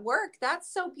that work.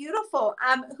 That's so beautiful.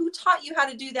 Who taught you how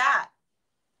to do that?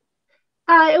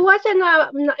 It wasn't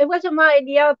my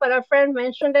idea, but a friend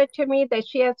mentioned it to me that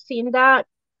she had seen that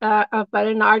about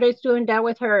an artist doing that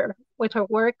with her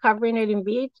work, covering it in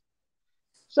beads.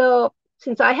 So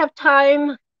since I have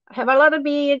time, I have a lot of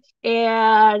beads,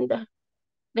 and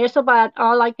there's about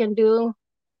all I can do.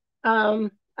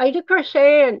 I do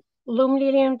crochet and loom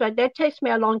knitting, but that takes me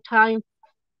a long time.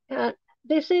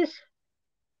 This is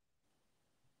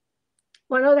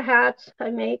one of the hats I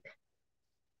make.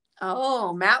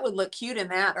 Oh, Matt would look cute in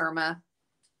that, Irma.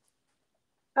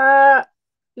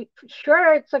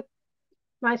 Sure,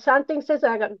 my son thinks it's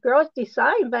like a girl's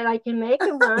design, but I can make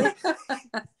him one.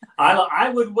 I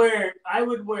would wear it. I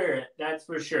would wear it. That's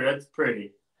for sure. That's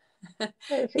pretty.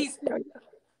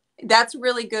 That's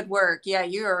really good work. Yeah,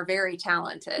 you are very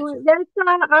talented.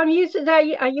 I use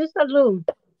the loom.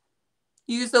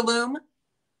 Use the loom?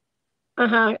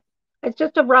 It's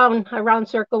just a round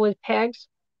circle with pegs.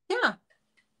 Yeah.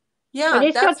 Yeah. But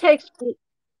it still takes.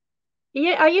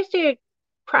 Yeah, I used to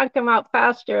crank them out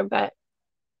faster, but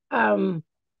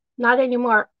not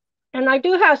anymore. And I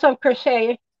do have some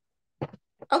crochet.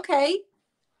 Okay.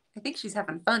 I think she's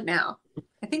having fun now.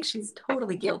 I think she's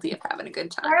totally guilty of having a good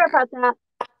time. Sorry about that.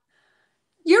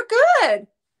 You're good.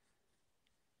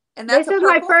 And that's this is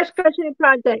my first crochet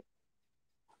project.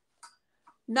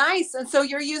 Nice. And so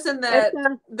you're using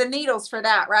the needles for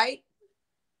that, right?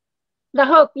 The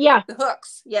hook, yeah. The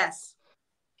hooks, yes.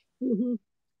 Mm-hmm.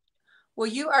 Well,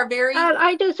 you are very.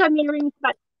 I do some earrings,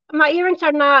 but my earrings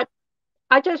are not.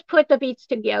 I just put the beads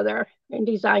together in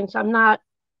designs. I'm not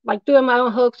like doing my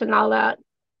own hooks and all that.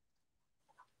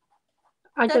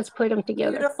 That's just put them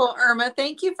together. Beautiful, Irma.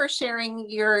 Thank you for sharing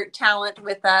your talent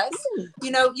with us.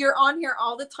 You know, you're on here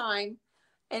all the time,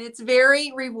 and it's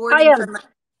very rewarding. I am.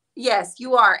 Yes,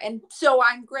 you are. And so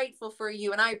I'm grateful for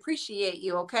you, and I appreciate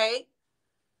you, okay?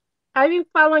 I've been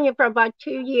following you for about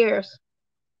 2 years.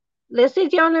 This is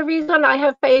the only reason I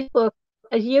have Facebook,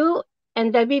 as you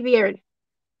and Debbie Beard.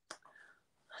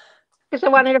 Because I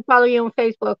wanted to follow you on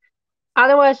Facebook.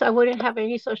 Otherwise, I wouldn't have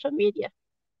any social media.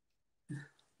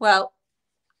 Well,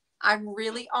 I'm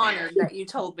really honored that you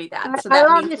told me that. I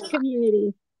love this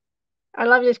community. I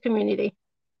love this community.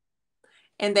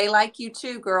 And they like you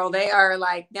too, girl. They are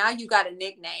like, now you got a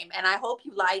nickname, and I hope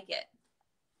you like it.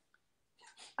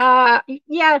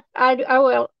 Yeah, I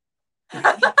will. All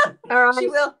right.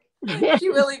 She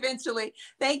will eventually.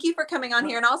 Thank you for coming on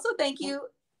here. And also thank you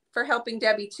for helping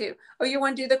Debbie too. Oh, you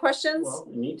want to do the questions? Well,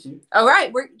 we need to. All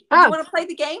right. You want to play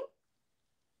the game?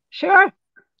 Sure.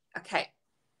 Okay.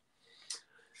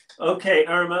 Okay,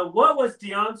 Irma, what was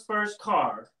Dionne's first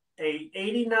car? A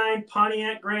 89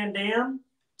 Pontiac Grand Am,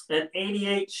 an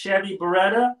 88 Chevy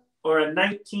Beretta, or a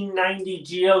 1990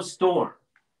 Geo Storm?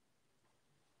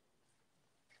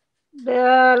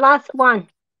 The last one.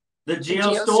 The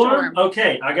Geo Geo Storm. Storm?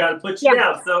 Okay, I got to put you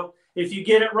Yeah. down. So if you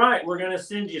get it right, we're going to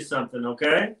send you something,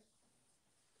 okay?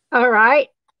 All right.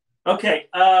 Okay,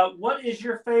 what is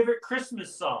your favorite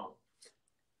Christmas song?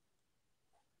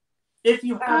 If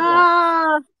you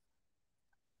have one.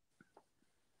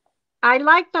 I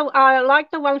like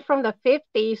the ones from the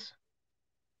 50s.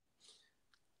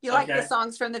 You like Okay. the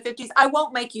songs from the 50s? I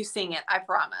won't make you sing it, I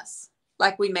promise.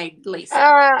 Like we made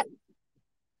Lisa.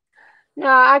 No,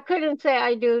 I couldn't say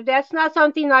I do. That's not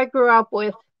something I grew up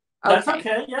with. That's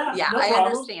okay, yeah. Yeah, no I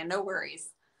problem. understand. No worries.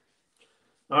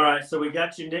 All right, so we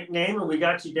got your nickname and we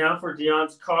got you down for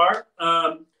Dionne's car.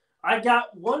 I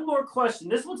got one more question.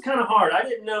 This one's kind of hard. I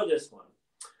didn't know this one.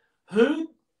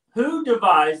 Who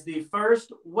devised the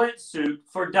first wetsuit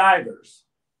for divers?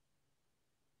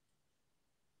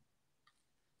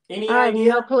 Any I have idea?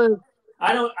 no clue.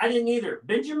 I didn't either.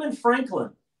 Benjamin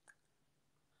Franklin.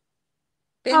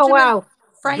 Oh, wow.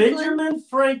 Franklin? Benjamin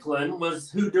Franklin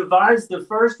was who devised the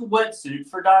first wetsuit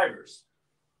for divers.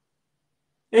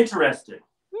 Interesting.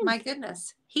 My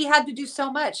goodness. He had to do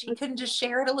so much. He couldn't just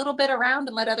share it a little bit around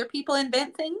and let other people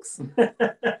invent things.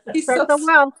 He's so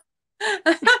well.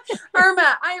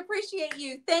 Irma, I appreciate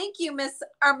you. Thank you, Miss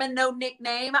Irma, no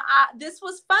nickname. This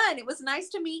was fun. It was nice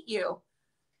to meet you.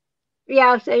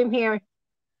 Yeah, same here.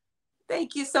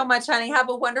 Thank you so much, honey. Have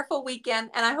a wonderful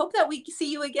weekend. And I hope that we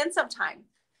see you again sometime.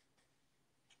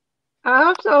 I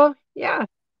hope so. Yeah.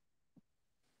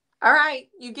 All right.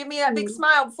 You give me that big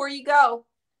smile before you go.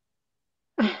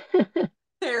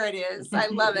 There it is. I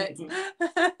love it.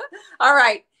 All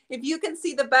right. If you can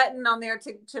see the button on there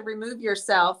to remove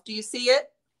yourself, do you see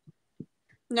it?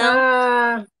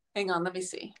 No? Hang on. Let me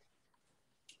see.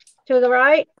 To the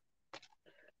right?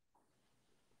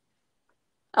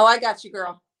 Oh, I got you,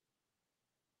 girl.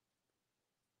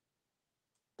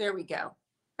 There we go.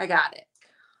 I got it.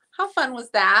 How fun was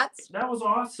that? That was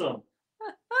awesome.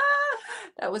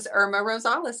 That was Irma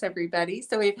Rosales, everybody.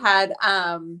 So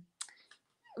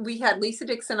we had Lisa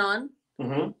Dixon on.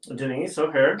 Mm-hmm. Denise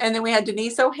O'Hare. And then we had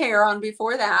Denise O'Hare on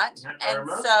before that. And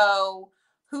Irma. so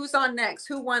who's on next?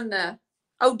 Who won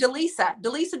Delisa.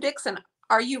 Delisa Dixon,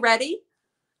 are you ready?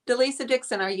 Delisa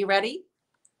Dixon, are you ready?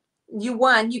 You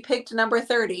won. You picked number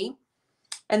 30.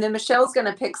 And then Michelle's going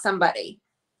to pick somebody.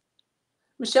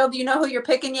 Michelle, do you know who you're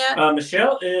picking yet?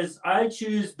 Michelle I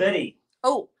choose Betty.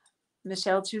 Oh,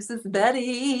 Michelle chooses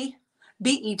Betty.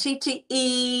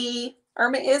 Bette.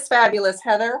 Irma is fabulous,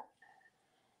 Heather.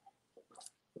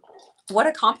 What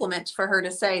a compliment for her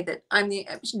to say that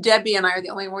Debbie and I are the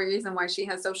only reason why she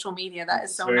has social media. That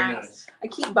is so nice. I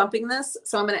keep bumping this,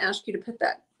 so I'm going to ask you to put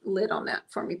that lid on that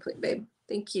for me, please, babe.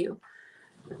 Thank you.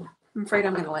 I'm afraid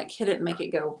I'm going to hit it and make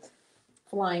it go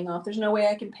flying off. There's no way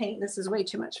I can paint. This is way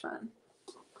too much fun.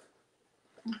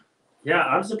 Yeah,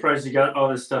 I'm surprised you got all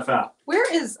this stuff out.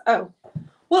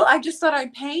 Well, I just thought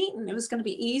I'd paint and it was going to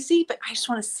be easy, but I just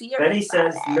want to see everybody. Betty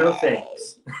says no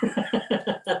thanks.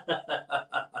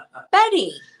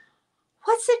 Betty,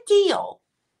 what's the deal?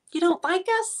 You don't like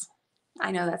us?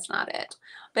 I know that's not it.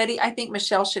 Betty, I think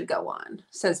Michelle should go on,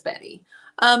 says Betty.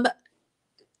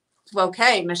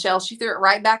 Okay, Michelle, she threw it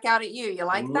right back out at you. You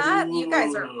like that? You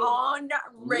guys are on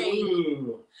range.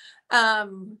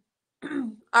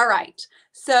 All right.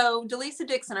 So Delisa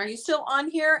Dixon, are you still on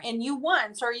here? And you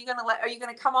won. So are you gonna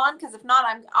come on? Because if not,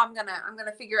 I'm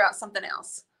gonna figure out something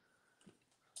else.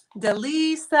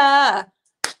 Delisa.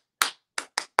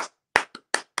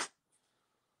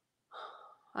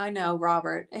 I know,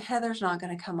 Robert. Heather's not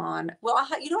gonna come on. Well,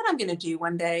 you know what I'm gonna do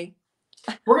one day?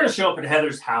 We're gonna show up at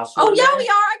Heather's house. Oh yeah, we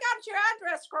are. I got your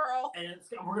address, girl. And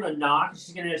we're gonna knock.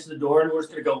 She's gonna answer the door, and we're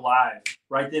just gonna go live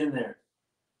right then and there.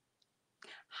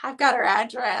 I've got her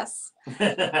address.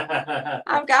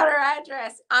 I've got her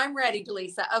address. I'm ready,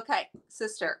 Delisa. Okay,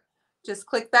 sister, just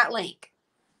click that link.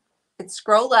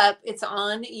 Scroll up. It's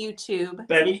on YouTube.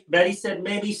 Betty said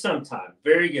maybe sometime.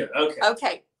 Very good. Okay.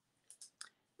 Okay.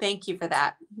 Thank you for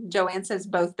that. Joanne says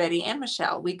both Betty and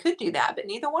Michelle. We could do that, but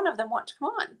neither one of them want to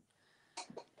come on.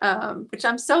 Which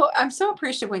I'm so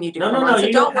appreciative when you do. No, so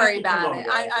you don't worry about it.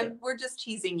 Guys. We're just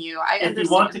teasing you. If you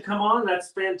want to come on,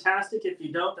 that's fantastic. If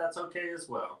you don't, that's okay as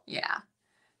well. Yeah.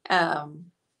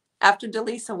 After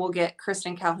Delisa, we'll get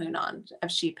Kristen Calhoun on if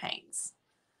she paints.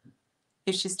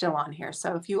 if she's still on here.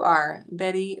 So if you are,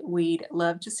 Betty, we'd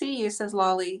love to see you, says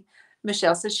Lolly.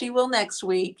 Michelle says she will next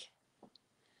week.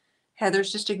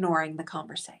 Heather's just ignoring the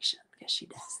conversation because she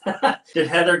does. Did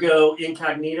Heather go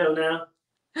incognito now?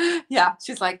 Yeah,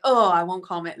 she's like, oh, I won't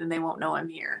comment and they won't know I'm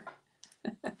here.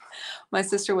 My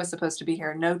sister was supposed to be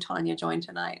here. No, Tanya joined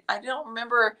tonight. I don't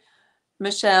remember,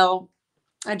 Michelle.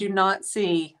 I do not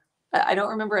see. I don't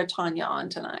remember a Tanya on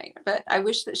tonight, but I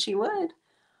wish that she would.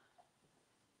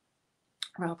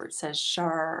 Robert says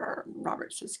Char.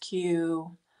 Robert says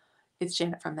Q. It's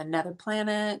Janet from the Nether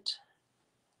Planet.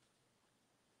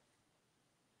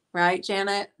 Right,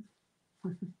 Janet?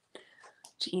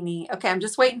 Jeannie. Okay, I'm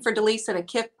just waiting for Delisa to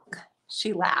kick.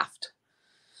 She laughed.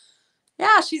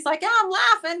 Yeah, she's like, yeah, I'm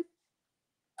laughing.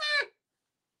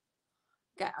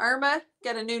 Got Irma,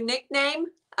 got a new nickname,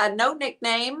 a no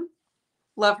nickname.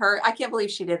 Love her. I can't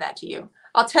believe she did that to you.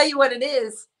 I'll tell you what it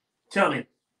is. Tell me.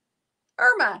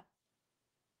 Irma.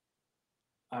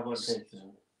 I wasn't paying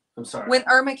attention. I'm sorry. When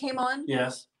Irma came on,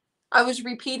 yes, I was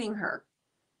repeating her.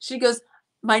 She goes,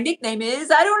 my nickname is,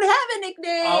 I don't have a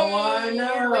nickname. Oh, I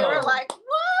know. We were like,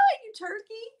 what, you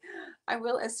turkey? I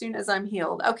will as soon as I'm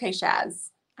healed. Okay,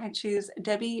 Shaz. I choose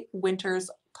Debbie Winters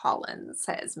Collins,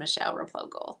 says Michelle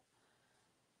Rapogel.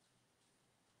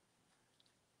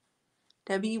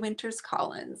 Debbie Winters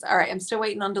Collins. All right, I'm still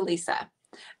waiting on Delisa.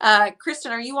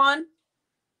 Kristen, are you on?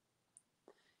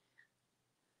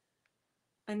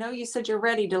 I know you said you're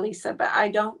ready, Delisa, but I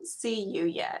don't see you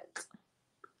yet.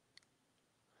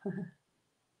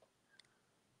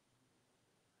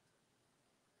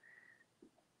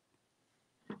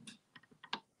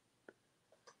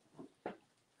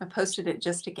 I posted it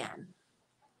just again.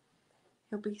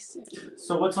 He'll be soon.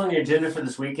 So what's on the agenda for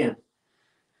this weekend?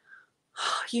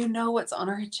 You know what's on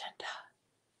our agenda.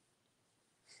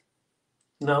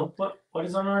 No. What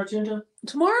is on our agenda?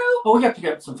 Tomorrow? Oh, we have to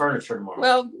get some furniture tomorrow.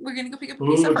 Well, we're going to go pick up a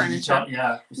piece of furniture.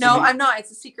 Yeah. No, I'm not. It's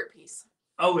a secret piece.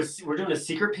 Oh, we're doing a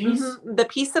secret piece? Mm-hmm. The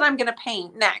piece that I'm going to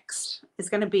paint next is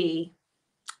going to be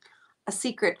a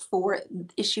secret for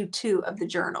issue 2 of the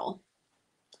journal.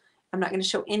 I'm not going to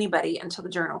show anybody until the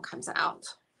journal comes out.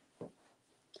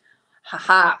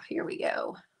 Haha, here we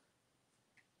go.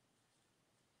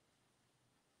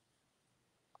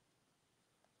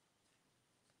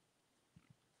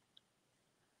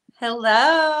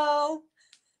 Hello.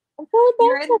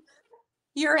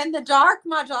 You're in the dark,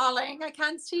 my darling. I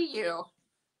can't see you.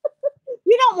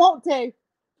 You don't want to.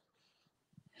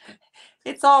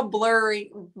 It's all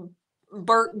blurry,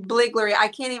 bligglery. I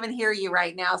can't even hear you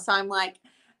right now. So I'm like,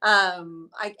 I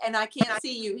can't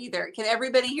see you either. Can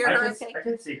everybody hear her okay? I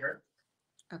can see her.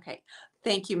 Okay.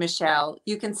 Thank you, Michelle.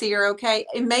 You can see her okay?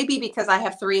 It may be because I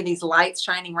have 3 of these lights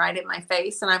shining right at my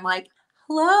face and I'm like,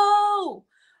 hello.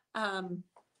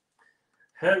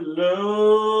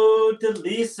 Hello,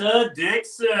 Delisa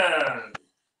Dixon.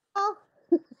 Oh,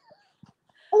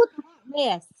 look at that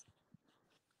mess.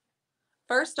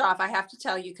 First off, I have to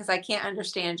tell you because I can't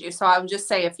understand you. So I'll just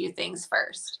say a few things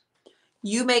first.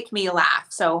 You make me laugh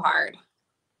so hard.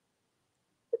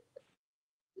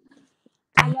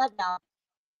 I love y'all.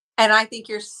 And I think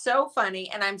you're so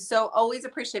funny. And I'm so always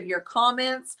appreciative of your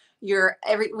comments,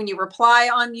 when you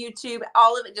reply on YouTube,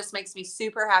 all of it just makes me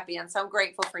super happy. And so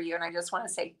grateful for you. And I just want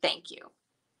to say thank you.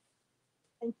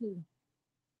 Thank you.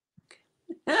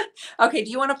 Okay. Do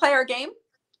you want to play our game?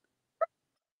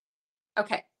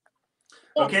 Okay.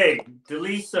 Okay,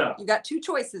 Delisa. You got 2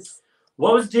 choices.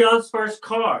 What was Dionne's first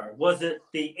car? Was it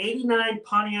the 89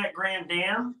 Pontiac Grand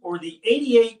Am or the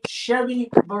 88 Chevy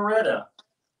Beretta?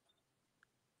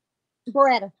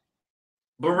 Beretta.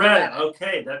 Beretta.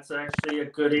 Okay, that's actually a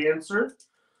good answer.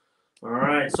 All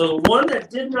right. So the one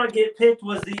that did not get picked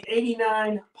was the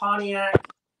 89 Pontiac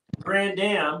Grand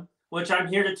Am, which I'm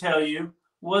here to tell you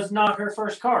was not her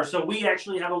first car. So we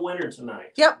actually have a winner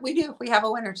tonight. Yep, we do. We have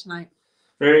a winner tonight.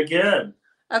 Very good.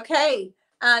 Okay.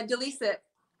 Delisa,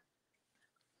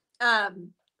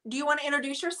 do you want to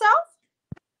introduce yourself?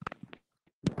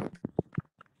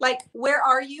 Like, where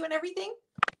are you and everything?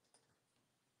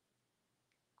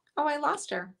 Oh, I lost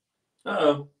her.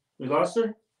 Uh-oh. We lost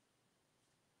her?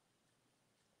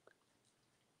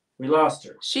 We lost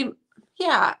her.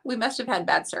 Yeah, we must have had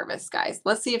bad service, guys.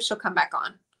 Let's see if she'll come back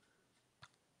on.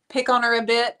 Pick on her a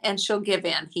bit and she'll give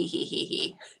in.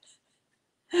 He.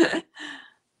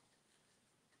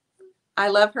 I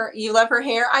love her. You love her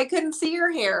hair? I couldn't see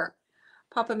her hair.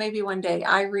 Papa, maybe one day.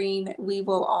 Irene, we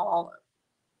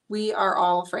are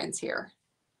all friends here.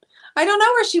 I don't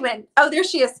know where she went. Oh, there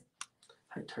she is.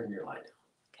 I turn your light on.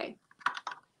 Okay.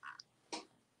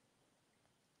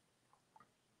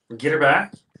 Get her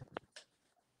back.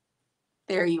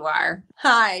 There you are.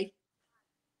 Hi.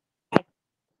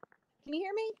 Can you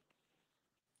hear me?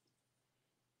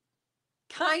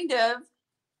 Kind of.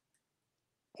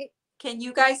 Can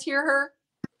you guys hear her?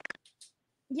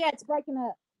 Yeah, it's breaking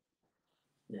up.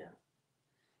 Yeah.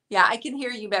 Yeah, I can hear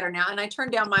you better now. And I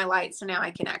turned down my light, so now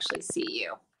I can actually see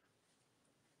you.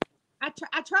 I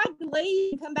tried to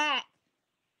leave and come back.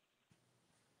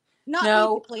 Not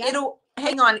No, physically.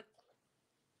 hang on.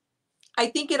 I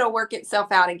think it'll work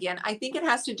itself out again. I think it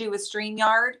has to do with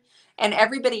StreamYard, and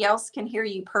everybody else can hear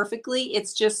you perfectly.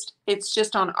 It's just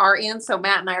on our end. So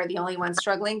Matt and I are the only ones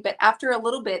struggling, but after a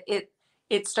little bit,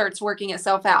 it starts working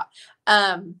itself out.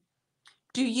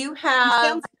 Do you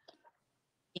have,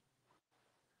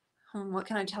 what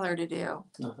can I tell her to do?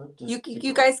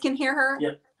 You guys can hear her?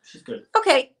 Yep, she's good.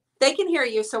 Okay, they can hear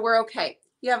you, so we're okay.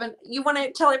 You want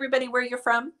to tell everybody where you're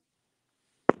from?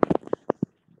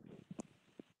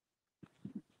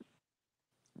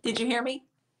 Did you hear me?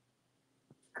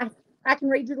 I can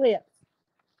read your lips.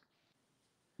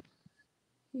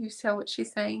 You tell what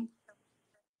she's saying.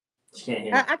 She can't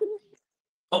hear. I can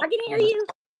hear you.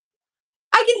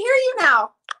 I can hear you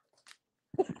now.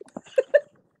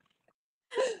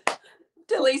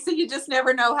 Delisa, you just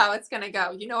never know how it's going to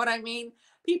go. You know what I mean?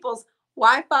 People's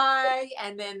Wi-Fi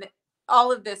and then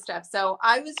all of this stuff. So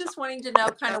I was just wanting to know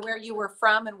kind of where you were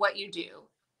from and what you do.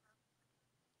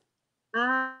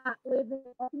 I live in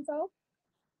Arkansas,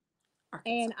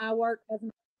 and I work as an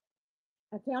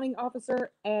accounting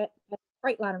officer at a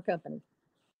Freightliner company.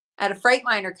 At a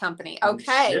Freightliner company.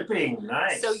 Okay. Shipping,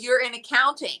 nice. So you're in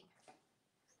accounting.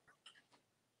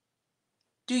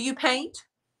 Do you paint?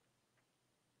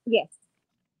 Yes.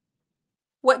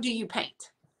 What do you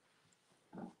paint?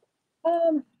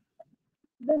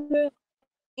 The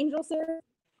Angel series,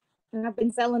 and I've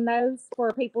been selling those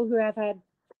for people who have had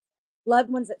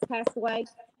loved ones that's passed away,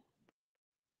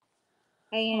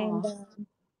 and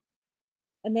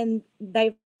and then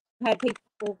they've had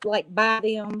people like buy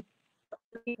them,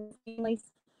 families,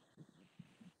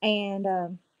 and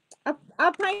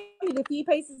I painted a few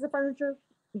pieces of furniture,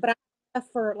 but I have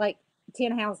for like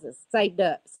 10 houses saved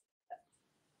up.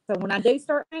 So when I do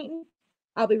start painting,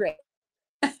 I'll be ready.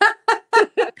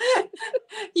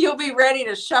 You'll be ready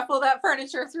to shuffle that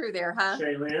furniture through there, huh?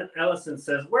 Shaylin Ellison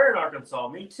says, "We're in Arkansas.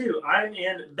 Me too. I'm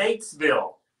in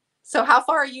Batesville." So how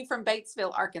far are you from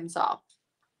Batesville, Arkansas?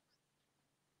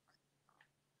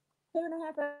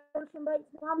 2.5 hours from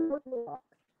Batesville. I'm North Little Rock.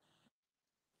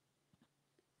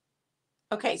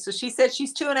 Okay, so she said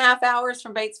she's 2.5 hours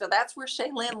from Batesville. That's where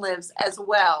Shaylin lives as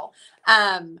well.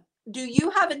 Do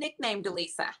you have a nickname,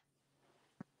 Delisa?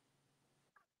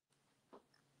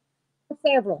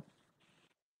 Several.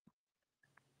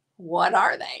 What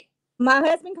are they? My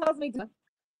husband calls me.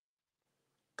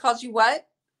 Calls you what?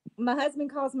 My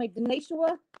husband calls me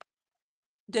Denishua.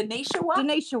 Denishawa?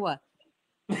 Denishua.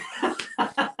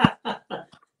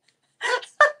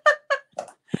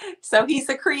 So he's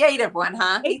a creative one,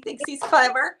 huh? He thinks he's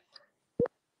clever.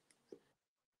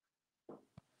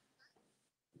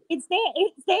 It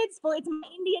stands for, it's my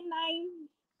Indian name.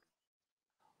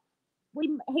 He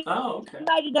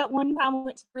made it up one time we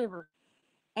went to the river.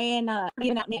 And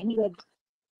giving out name, he said,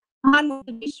 mine was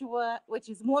Denishua, which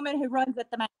is woman who runs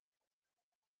at the mouth.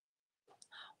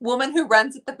 Woman who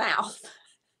runs at the mouth.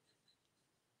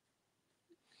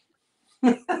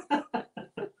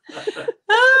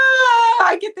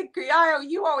 I get the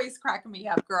you always crack me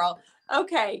up, girl.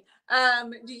 Okay.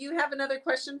 Do you have another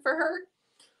question for her?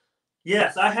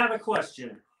 Yes, I have a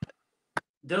question.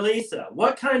 Delisa,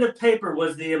 what kind of paper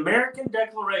was the American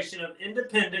Declaration of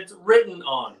Independence written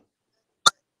on?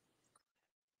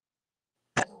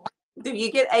 Do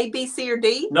you get A, B, C, or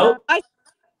D? Nope.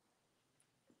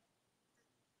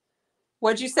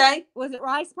 What'd you say? Was it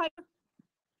rice paper?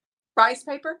 Rice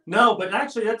paper? No, but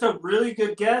actually that's a really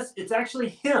good guess. It's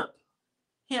actually hemp.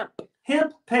 Hemp.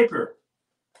 Hemp paper.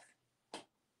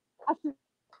 I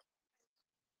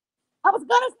was going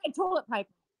to say toilet paper.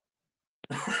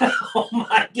 Oh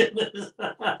my goodness.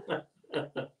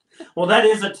 Well, that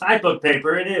is a type of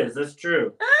paper. It is. That's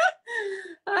true.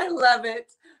 I love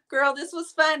it. Girl, this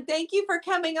was fun. Thank you for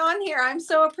coming on here. I'm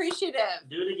so appreciative.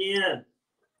 Do it again.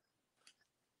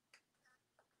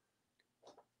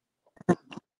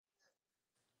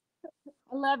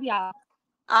 I love y'all.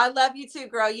 I love you too,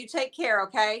 girl. You take care,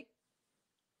 okay?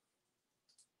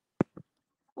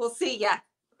 We'll see ya.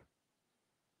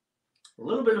 A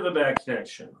little bit of a bad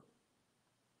connection.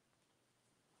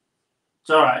 It's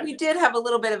all right. We did have a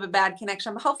little bit of a bad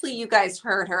connection, but hopefully you guys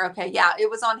heard her. Okay, yeah, it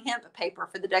was on hemp paper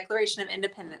for the Declaration of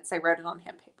Independence. They wrote it on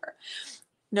hemp paper.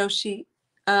 No, she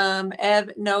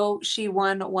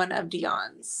won one of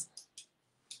Dionne's.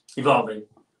 Evolving.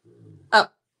 Oh.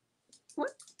 What?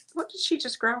 What did she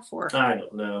just growl for? I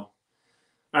don't know.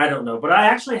 I don't know. But I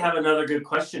actually have another good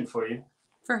question for you.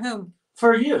 For whom?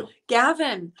 For you.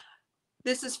 Gavin,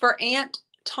 this is for Aunt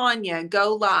Tanya.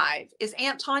 Go live. Is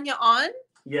Aunt Tanya on?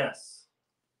 Yes.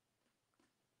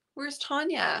 Where's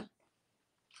Tanya?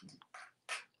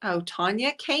 Oh,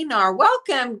 Tanya Kanar.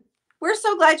 Welcome. We're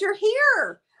so glad you're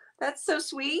here. That's so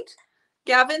sweet.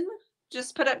 Gavin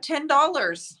just put up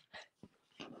 $10.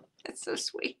 That's so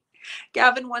sweet.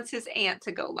 Gavin wants his aunt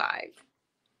to go live.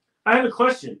 I have a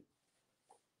question.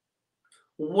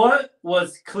 What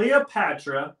was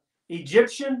Cleopatra,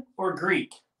 Egyptian or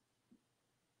Greek?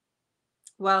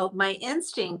 Well, my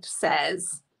instinct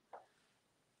says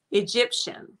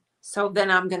Egyptian. So then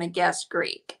I'm going to guess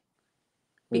Greek.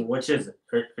 Which is it?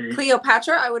 Are you...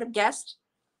 Cleopatra, I would have guessed.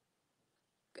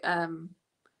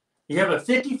 You have a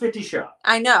 50-50 shot.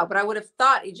 I know, but I would have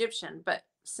thought Egyptian. But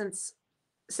since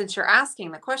you're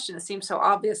asking the question, it seems so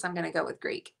obvious, I'm going to go with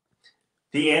Greek.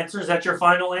 The answer is that your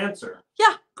final answer.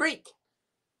 Yeah, Greek.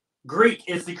 Greek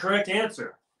is the correct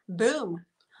answer. Boom.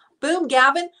 Boom,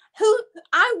 Gavin.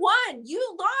 I won.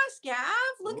 You lost, Gav.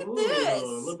 Look at this. A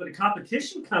little bit of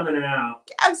competition coming out.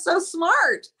 I'm so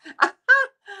smart. I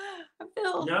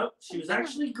feel. No, she was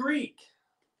actually Greek.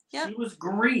 Yep. She was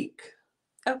Greek.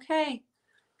 Okay.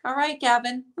 All right,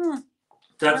 Gavin.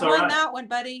 That's I all won right. that one,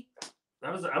 buddy.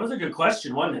 That was a good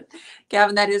question, wasn't it?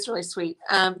 Gavin, that is really sweet.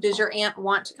 Does your aunt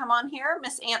want to come on here,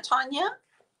 Miss Aunt Tanya?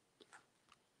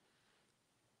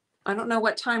 I don't know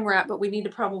what time we're at, but we need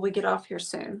to probably get off here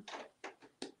soon.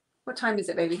 What time is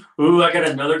it, baby? Ooh, I got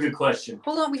another good question.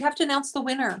 Hold on, we have to announce the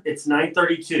winner. It's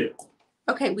 9:32.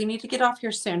 Okay, we need to get off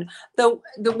here soon. The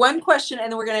one question,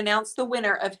 and then we're going to announce the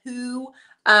winner of who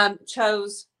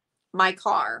chose my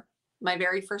car, my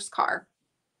very first car.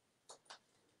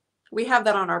 We have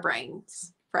that on our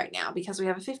brains right now because we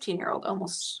have a 15-year-old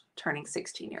almost turning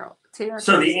 16-year-old.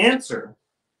 So the answer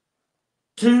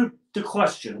to the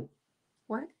question.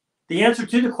 What? The answer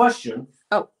to the question.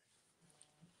 Oh.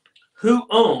 Who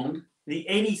owned the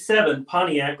 87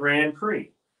 Pontiac Grand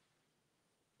Prix?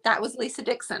 That was Lisa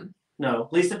Dixon. No,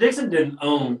 Lisa Dixon didn't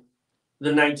own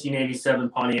the 1987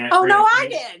 Pontiac Oh, Grand no, Prix. I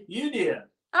did. You did.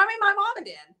 I mean, my mama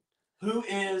did. Who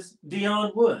is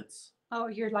Dionne Woods? Oh,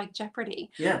 you're like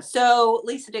Jeopardy. Yes. So,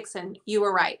 Lisa Dixon, you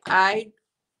were right. I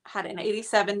had an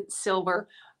 87 silver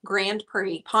Grand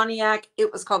Prix Pontiac.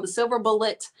 It was called the Silver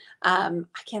Bullet. I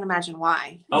can't imagine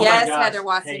why. Oh yes, my gosh. Heather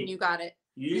Watson, Hey, you got it.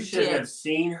 You should have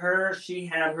seen her. She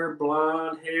had her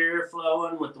blonde hair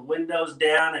flowing with the windows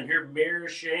down and her mirror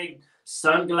shade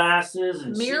sunglasses.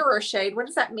 And mirror shade. What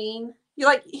does that mean? You're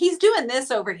like, he's doing this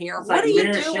over here. What like are you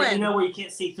mirror doing? shade, you know where you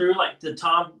can't see through, like the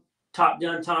Top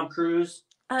Gun Tom Cruise?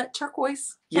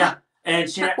 Turquoise. Yeah. And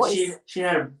she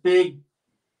had her big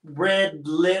red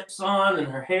lips on and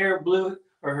her hair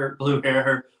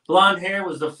her blonde hair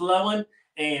was the flowing,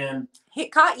 and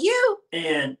it caught you.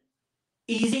 And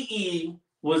Eazy-E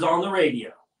was on the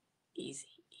radio.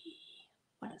 Eazy-E.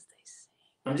 What does they say?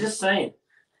 I'm just saying.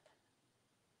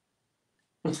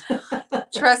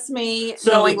 Trust me,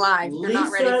 So going live. You're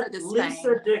not ready for this Lisa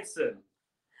fame. Dixon.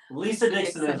 Lisa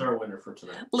Dixon is our winner for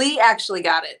tonight. Lee actually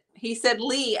got it. He said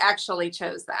Lee actually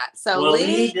chose that. So well,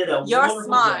 Lee did a you're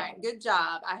smart. job. Good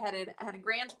job. I had a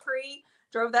Grand Prix.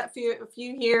 Drove that a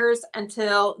few years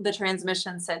until the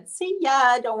transmission said, "See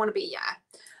ya, don't want to be ya."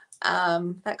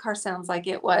 That car sounds like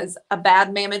it was a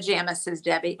bad mamma jamma, says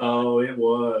Debbie. Oh, it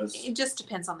was. It just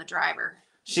depends on the driver.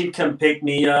 She'd come pick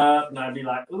me up, and I'd be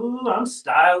like, "Ooh, I'm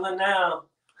styling now."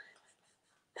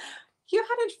 You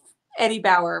had an Eddie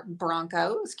Bauer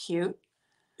Bronco. It was cute.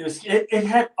 It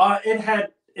had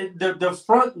the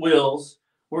front wheels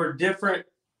were different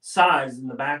size than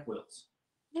the back wheels.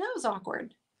 Yeah, it was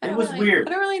awkward. It was weird.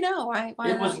 I don't really know why.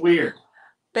 It was weird.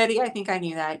 Betty, I think I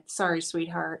knew that. Sorry,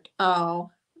 sweetheart. Oh,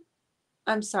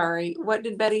 I'm sorry. What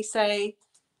did Betty say?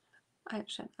 I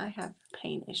have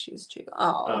pain issues too.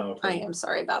 Oh, okay. I am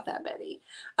sorry about that, Betty.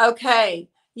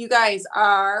 Okay, you guys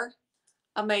are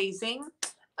amazing.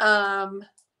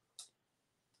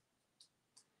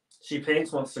 She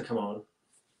Paints wants to come on.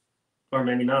 Or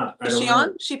maybe not. Is she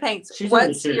on? She Paints. She's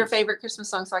What's your favorite Christmas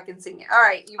song so I can sing it? All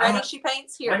right, you ready? She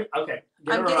Paints here. Wait, okay.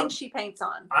 I'm getting She Paints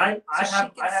on. I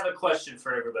have a question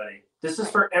for everybody. This is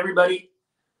for everybody.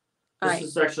 This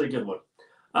is actually a good one.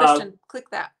 Question. Click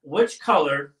that. Which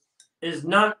color is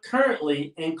not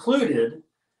currently included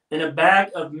in a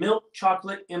bag of milk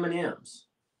chocolate M&Ms?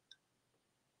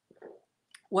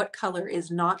 What color is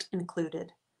not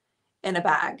included in a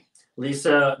bag?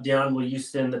 Lisa, Dionne, will you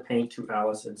send the paint to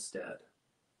Alice instead?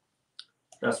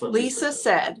 That's what Lisa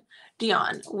said.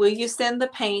 Dionne, will you send the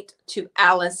paint to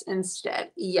Alice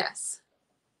instead? Yes.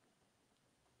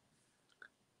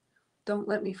 Don't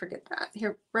let me forget that.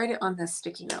 Here, write it on this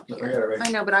sticky note I here. got it right.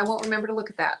 I know, but I won't remember to look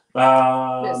at that.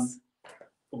 This.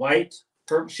 White,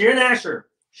 purple. Sharon Asher.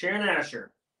 Sharon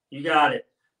Asher. You got it.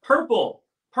 Purple.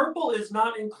 Purple is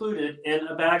not included in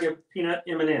a bag of peanut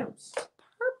M&Ms.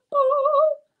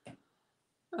 Purple.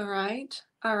 All right.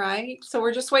 All right. So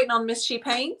we're just waiting on Miss She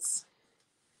Paints.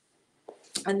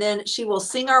 And then she will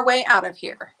sing our way out of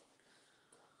here.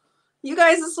 You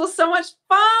guys, this was so much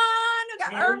fun. We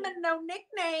got Ermin, no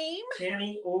nickname.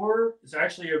 Tammy Orr is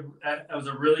actually that was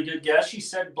a really good guess. She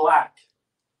said black.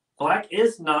 Black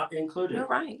is not included. You're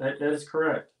right. That is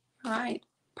correct. All right.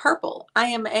 Purple. I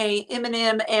am a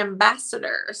M&M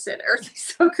ambassador, said Earthly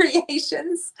Soul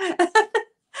Creations.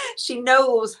 She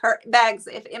knows her bags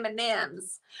of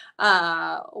M&Ms.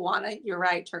 Juana, you're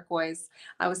right. Turquoise.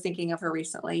 I was thinking of her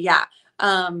recently. Yeah.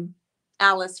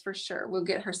 Alice, for sure. We'll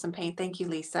get her some paint. Thank you,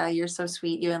 Lisa. You're so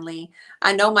sweet, you and Lee.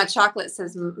 I know my chocolate,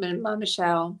 says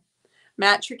Michelle.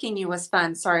 Matt, tricking you was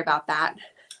fun. Sorry about that.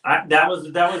 That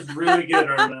was really good,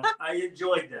 Irma. I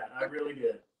enjoyed that. I really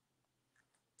did.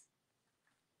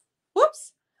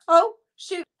 Whoops. Oh,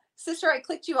 shoot. Sister, I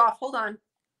clicked you off. Hold on.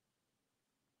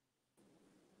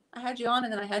 I had you on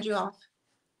and then I had you off.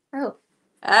 Oh.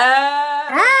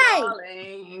 Hey!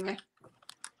 Darling.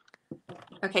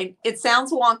 Okay, it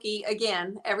sounds wonky.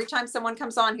 Again, every time someone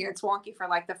comes on here, it's wonky for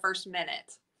like the first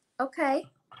minute. Okay.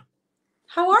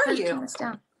 How are Turn you? this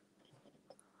down.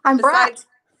 I'm bright.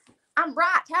 I'm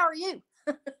bright. How are you?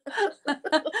 I'm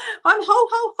ho,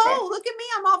 ho, ho. Look at me.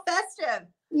 I'm all festive.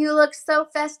 You look so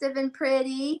festive and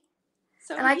pretty.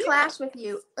 So and I clash with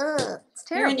you. Ugh, it's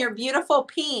terrible. You're in your beautiful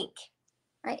pink.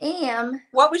 I am.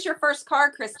 What was your first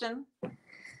car, Kristen?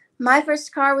 My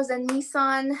first car was a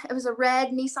Nissan. It was a red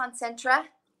Nissan Sentra.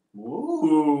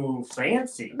 Ooh,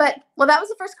 fancy. But, well, that was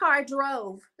the first car I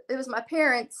drove. It was my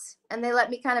parents, and they let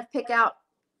me kind of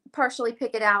partially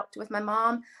pick it out with my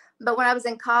mom. But when I was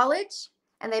in college,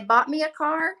 and they bought me a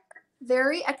car,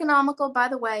 very economical, by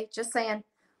the way, just saying.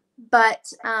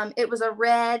 But it was a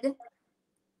red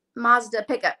Mazda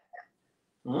pickup.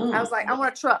 I was like, I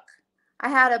want a truck. I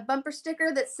had a bumper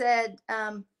sticker that said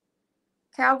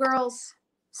Cowgirls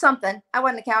something. I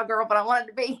wasn't a cowgirl, but I wanted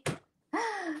to be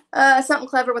something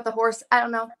clever with a horse. I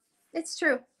don't know. It's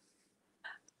true.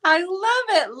 I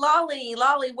love it.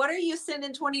 Lolly, what are you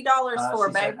sending $20 for,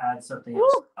 babe? Add something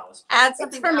else. Add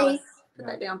something for else. me. Put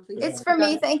that down, please. It's for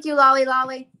me. Thank you, Lolly.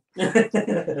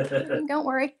 Don't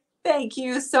worry. Thank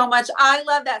you so much. I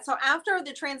love that. So after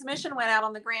the transmission went out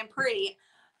on the Grand Prix,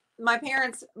 my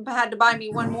parents had to buy me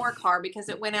one more car because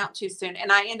it went out too soon.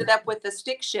 And I ended up with the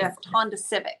stick shift Honda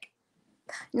Civic.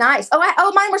 Nice.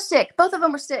 Oh, mine were stick. Both of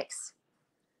them were sticks.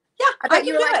 Yeah, I thought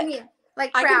you were like me.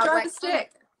 Like proud. I can drive like, a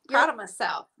stick. Proud of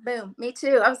myself. Boom. Me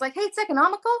too. I was like, hey, it's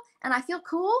economical and I feel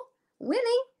cool.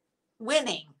 Winning.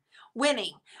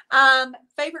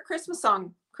 Favorite Christmas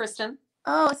song, Kristen?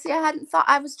 Oh, see, I hadn't thought.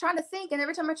 I was trying to think, and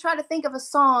every time I try to think of a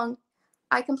song,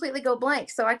 I completely go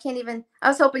blank. So I can't even. I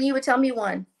was hoping you would tell me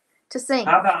one to sing.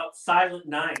 How about Silent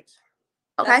Night?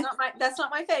 Okay. That's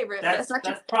not my favorite. That's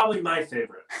probably my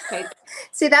favorite. Okay.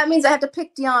 See, that means I have to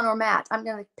pick Dionne or Matt. I'm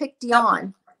gonna pick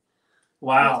Dionne.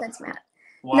 Wow. No offense, Matt.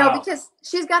 Wow. No, because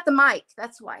she's got the mic.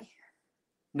 That's why.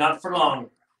 Not for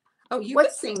long. Oh, you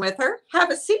could sing with her.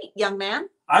 Have a seat, young man.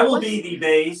 I will be the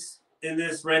bass in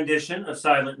this rendition of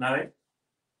Silent Night.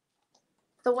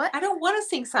 The what? I don't want to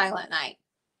sing Silent Night.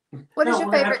 What is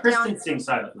your favorite, Kristen Dionne? sing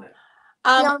Silent Night.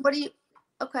 Dionne, what do you?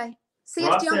 Okay. See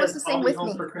Rob if Dionne wants to says, sing I'll with be home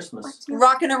me. for Christmas.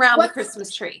 Rocking around the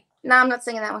Christmas tree. No, I'm not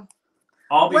singing that one.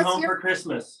 I'll be home for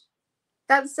Christmas.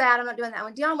 That's sad. I'm not doing that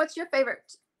one. Dionne, what's your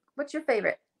favorite? What's your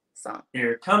favorite song?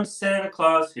 Here comes Santa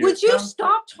Claus. Would you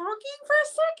stop talking for a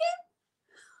second?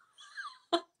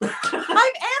 I've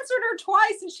answered her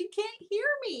twice and she can't hear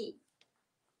me.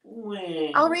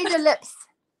 I'll read your lips.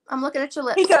 I'm looking at your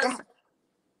lips. He goes,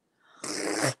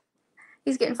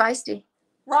 he's getting feisty.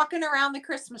 Rocking around the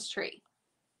Christmas tree.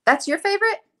 That's your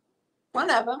favorite? One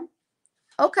of them.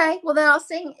 Okay, well then I'll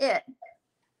sing it.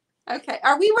 Okay.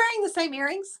 Are we wearing the same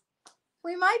earrings?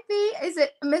 We might be. Is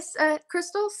it Miss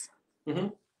Crystals? Mm-hmm.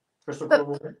 Crystal.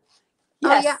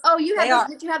 Yes, oh yeah. Oh, you had they those, are.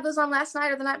 did you have those on last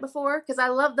night or the night before? Because I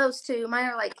love those too. Mine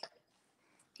are like.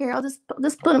 Here, I'll just put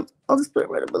them. I'll just put it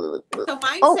right above. So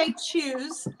mine say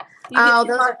choose. Oh,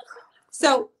 those are.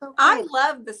 So I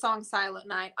love the song Silent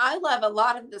Night. I love a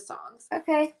lot of the songs.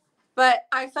 Okay. But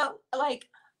I felt like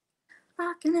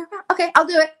rocking around. Okay, I'll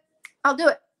do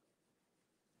it.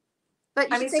 But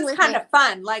you I mean, sing it's with kind me. of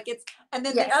fun. Like it's, and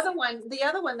then Yes. the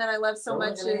other one that I love so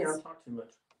much is. Talk too much.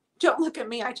 Don't look at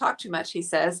me. I talk too much. He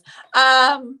says.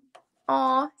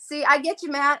 Oh, see, I get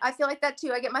you, Matt. I feel like that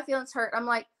too. I get my feelings hurt. I'm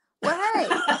like, well, hey,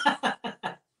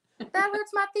 that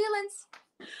hurts my feelings.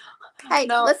 Hey,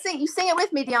 No. let's sing. You sing it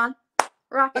with me, Dionne.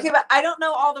 Rock it. Okay, but I don't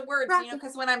know all the words, Rock you know, it.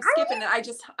 because when I'm skipping it, I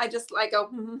just like go.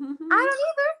 I don't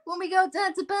either. When we go da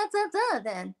da da da da,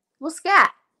 then we'll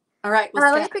scat. All right,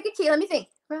 Let me scat. pick a key. Let me think.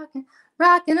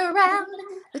 Rocking around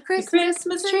the The Christmas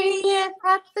Christmas tree, yeah.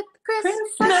 at the Christmas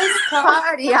Christmas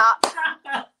party hop.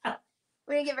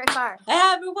 We didn't get very far.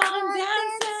 Everyone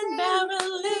dancing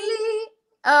merrily.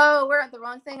 Oh, we're at the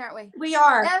wrong thing, aren't we? We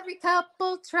are. Every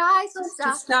couple tries to To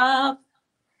stop. stop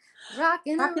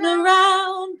Rocking rocking around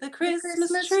around the the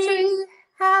Christmas tree.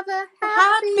 Have a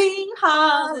Happy holiday.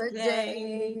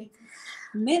 holiday.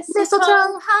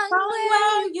 Mistletoe hung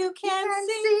where you can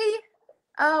see.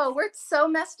 Oh, we're so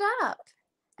messed up.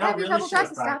 Y'all Every really couple should tries have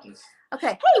to stop. practiced. Okay.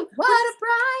 Hey, What a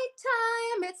bright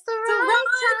time. It's the right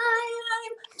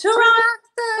time to to rock rock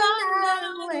the night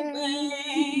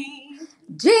away.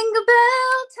 Jingle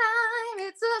bell time.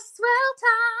 It's a swell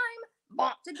time.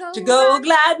 to go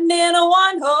gliding in a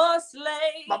one-horse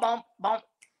sleigh. Bum, bum.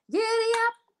 Giddy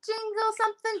up, jingle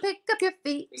something, pick up your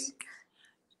feet.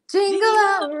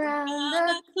 Jingle around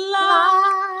the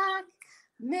clock.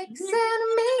 Mix and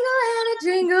mingle and a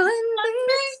jingling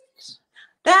beat.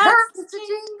 That's the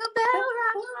jingle bell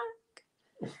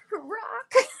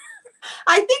rock.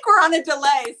 I think we're on a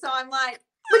delay, so I'm like,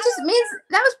 Which just means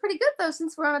that was pretty good though,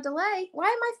 since we're on a delay. Why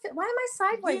am I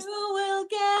sideways? you will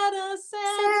get a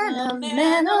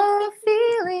Sentimental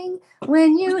feeling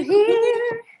when you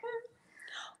hear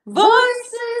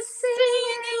voices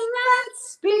singing,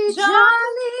 let's be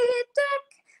jolly. Deck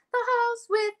the halls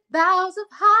with boughs of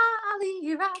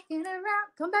holly, rocking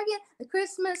around. Come back in the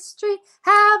Christmas tree.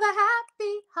 Have a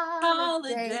happy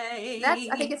holiday.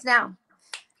 I think it's now.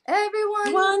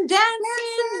 Everyone One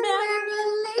dancing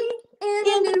merrily in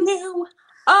in a the new new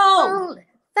old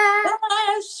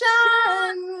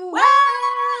old-fashioned way.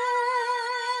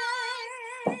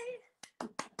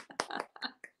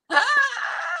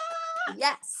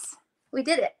 Yes, we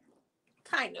did it.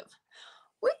 Kind of.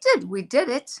 We did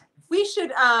it. We should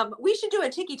do a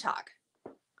tiki talk.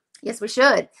 Yes, we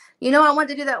should. You know, I wanted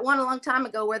to do that one a long time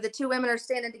ago where the two women are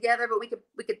standing together, but we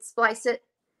could splice it.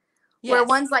 Yes. Where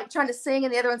one's like trying to sing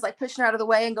and the other one's like pushing her out of the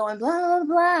way and going blah blah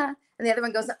blah, and the other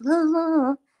one goes blah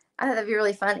blah. I thought that'd be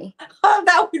really funny. Oh,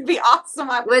 that would be awesome.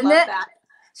 I would Wouldn't love it? that.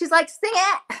 She's like, sing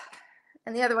it,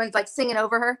 and the other one's like singing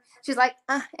over her. She's like,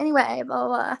 anyway, blah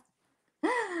blah.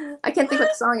 I can't think what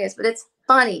the song is, but it's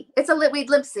funny.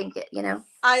 We'd lip sync it, you know.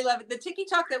 I love it. The tiki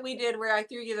talk that we did where I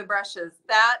threw you the brushes,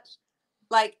 that,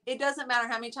 like, it doesn't matter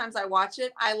how many times I watch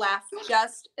it, I laugh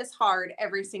just as hard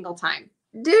every single time.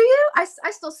 Do you? I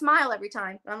still smile every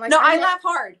time. I'm like, No, I laugh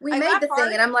hard. We I made laugh the hard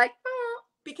thing, and I'm like, oh.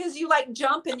 because you like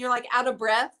jump and you're like out of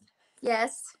breath.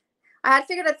 Yes. I had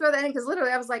figured I'd throw that in because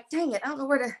literally I was like, dang it, I don't know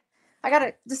where to. I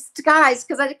gotta disguise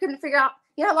because I couldn't figure out.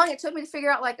 You know how long it took me to figure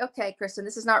out, like, okay, Kristen,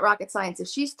 this is not rocket science. If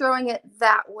she's throwing it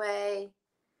that way,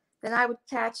 then I would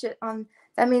catch it on.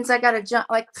 That means I gotta jump,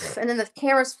 like, and then the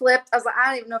camera's flipped. I was like, I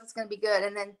don't even know if it's gonna be good.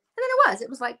 And then it was. It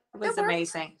was like, It was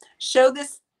amazing. Show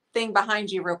this thing behind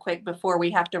you real quick before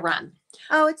we have to run.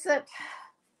 Oh, it's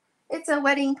a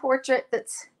wedding portrait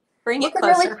that's Bring it looking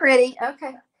closer. really pretty.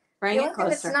 Okay. Bring The it only thing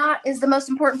that's closer. not is the most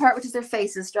important part, which is their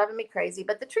faces, driving me crazy.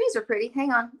 But the trees are pretty.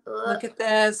 Hang on. Look at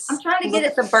this. I'm trying to Look get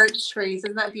at the birch trees.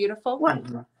 Isn't that beautiful? What?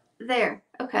 There.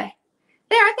 Okay.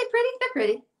 There. Aren't they pretty? They're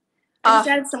pretty. I just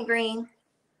added some green.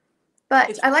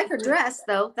 But I like her dress,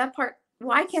 though. That part.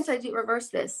 Why can't I reverse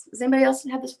this? Does anybody else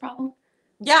have this problem?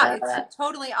 Yeah, it's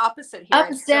totally opposite here.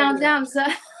 Up is down, down. So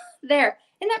there.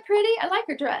 Isn't that pretty? I like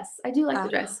her dress. I do like the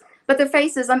dress. But their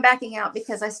faces, I'm backing out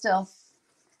because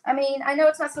I mean, I know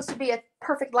it's not supposed to be a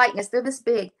perfect likeness. They're this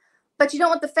big. But you don't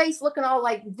want the face looking all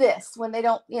like this when they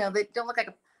don't, they don't look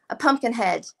like a pumpkin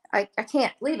head. I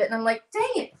can't leave it. And I'm like,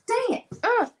 dang it.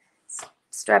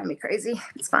 It's driving me crazy.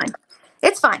 It's fine.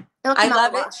 It's fine. I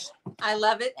love it. I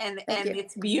love it. And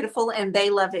it's beautiful. And they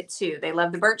love it too. They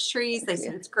love the birch trees. They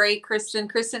said it's great. Kristen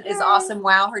is awesome.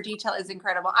 Wow. Her detail is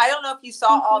incredible. I don't know if you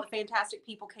saw all the fantastic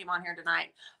people came on here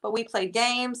tonight, but we played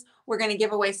games. We're going to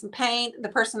give away some paint. The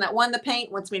person that won the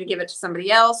paint wants me to give it to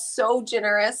somebody else. So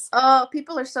generous. Oh,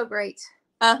 people are so great.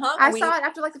 I saw it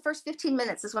after like the first 15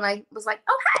 minutes is when I was like,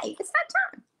 oh, hey, it's that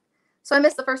time. So I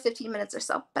missed the first 15 minutes or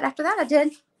so. But after that, I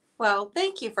did. Well,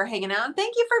 thank you for hanging out. And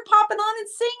thank you for popping on and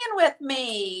singing with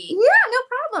me. Yeah, no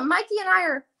problem. Mikey and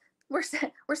I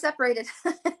we're separated.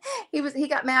 He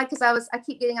got mad because I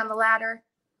keep getting on the ladder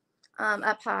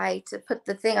up high to put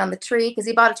the thing on the tree because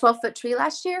he bought a 12-foot tree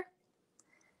last year.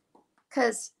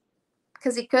 Because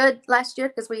he could last year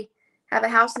because we have a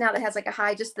house now that has like a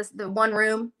high, just the one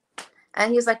room. And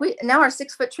he was like, now our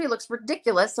 6-foot tree looks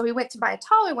ridiculous. So he went to buy a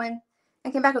taller one.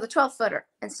 and came back with a 12-footer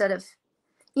instead of,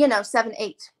 7,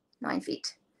 8, 9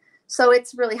 feet. So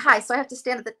it's really high. So I have to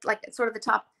stand at sort of the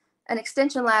top, an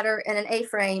extension ladder and an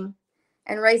A-frame,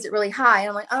 and raise it really high. And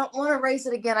I'm like, I don't want to raise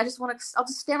it again. I'll just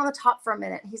stand on the top for a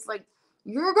minute. And he's like,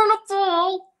 you're going to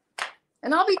fall,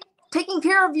 and I'll be taking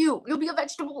care of you. You'll be a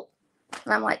vegetable.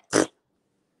 And I'm like,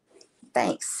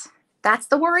 thanks. That's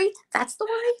the worry. That's the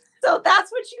worry. So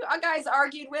that's what you guys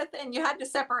argued with, and you had to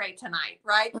separate tonight,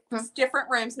 right? Mm-hmm. It's different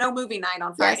rooms, no movie night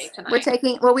on Friday tonight. We're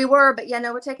taking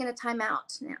a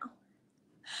timeout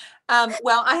now.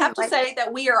 Well, I have to say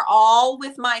that we are all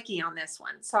with Mikey on this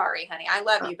one. Sorry, honey. I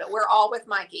love you, but we're all with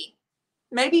Mikey.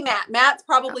 Maybe Matt. Matt's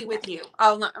probably with you.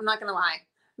 I'm not going to lie.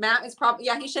 Matt is probably,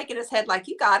 he's shaking his head like,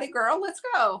 you got it, girl. Let's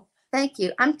go. Thank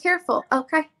you. I'm careful.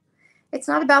 Okay. It's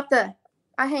not about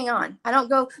I hang on. I don't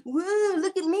go, woo,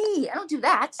 look at me. I don't do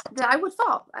that. I would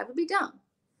fall. I would be dumb.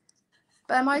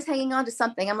 But I'm always hanging on to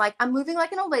something. I'm like, I'm moving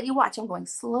like an old lady. Watch, I'm going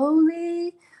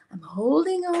slowly. I'm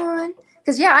holding on.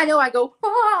 Because, I know I go,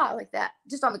 like that,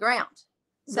 just on the ground.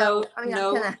 So,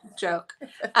 no joke.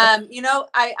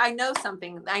 I know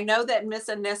something. I know that Miss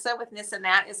Anissa with Nissa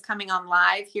Nat is coming on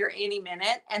live here any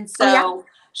minute. And so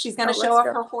she's going to show off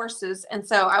her horses. And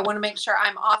so I want to make sure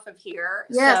I'm off of here.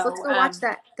 Yes, so, let's go watch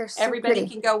that. They're so everybody pretty.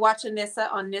 can go watch Anissa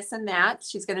on Nissa Nat.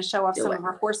 She's going to show off some of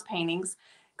her horse paintings.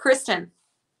 Kristen,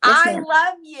 Yes, I ma'am.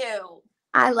 love you.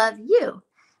 I love you.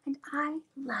 And I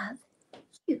love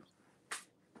you.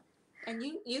 And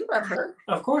you love her.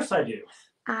 Of course I do.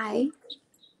 I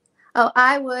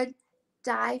would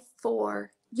die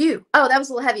for you. Oh, that was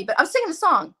a little heavy, but I was singing a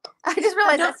song. I just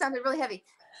realized that sounded really heavy.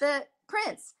 The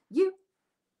Prince, you.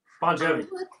 Bon Jovi. I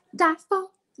would die for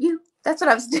you. That's what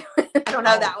I was doing. I don't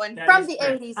know that one. From the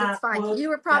 80s, it's fine. You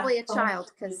were probably a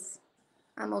child because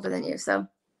I'm older than you. So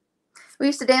we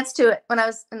used to dance to it when I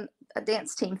was in a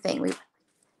dance team thing.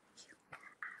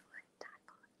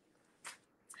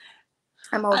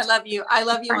 I'm old. I love you. I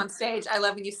love you on stage. I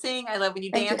love when you sing. I love when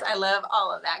you dance. I love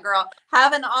all of that, girl.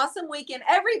 Have an awesome weekend.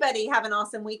 Everybody have an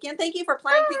awesome weekend. Thank you for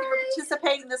playing. Thank you for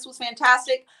participating. This was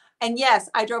fantastic. And yes,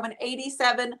 I drove an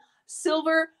 87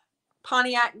 silver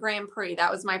Pontiac Grand Prix. That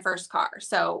was my first car.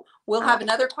 So we'll have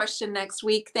another question next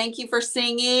week. Thank you for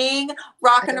singing,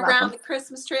 rocking around the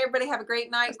Christmas tree. Everybody have a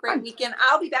great night, great weekend.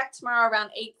 I'll be back tomorrow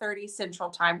around 8:30 Central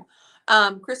Time.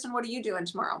 Kristen, what are you doing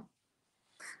tomorrow?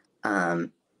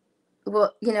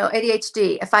 Well,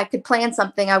 ADHD. If I could plan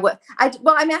something, I would. I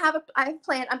have a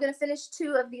plan. I'm going to finish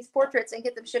 2 of these portraits and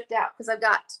get them shipped out because I've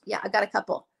got a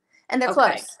couple, and they're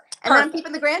close. And then I'm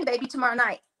keeping the grandbaby tomorrow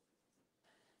night.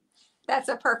 That's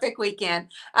a perfect weekend.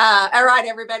 All right,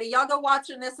 everybody, y'all go watch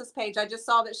Anissa's page. I just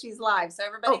saw that she's live, so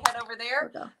everybody head over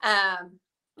there. There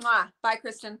we go. Bye,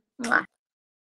 Kristen. Mwah.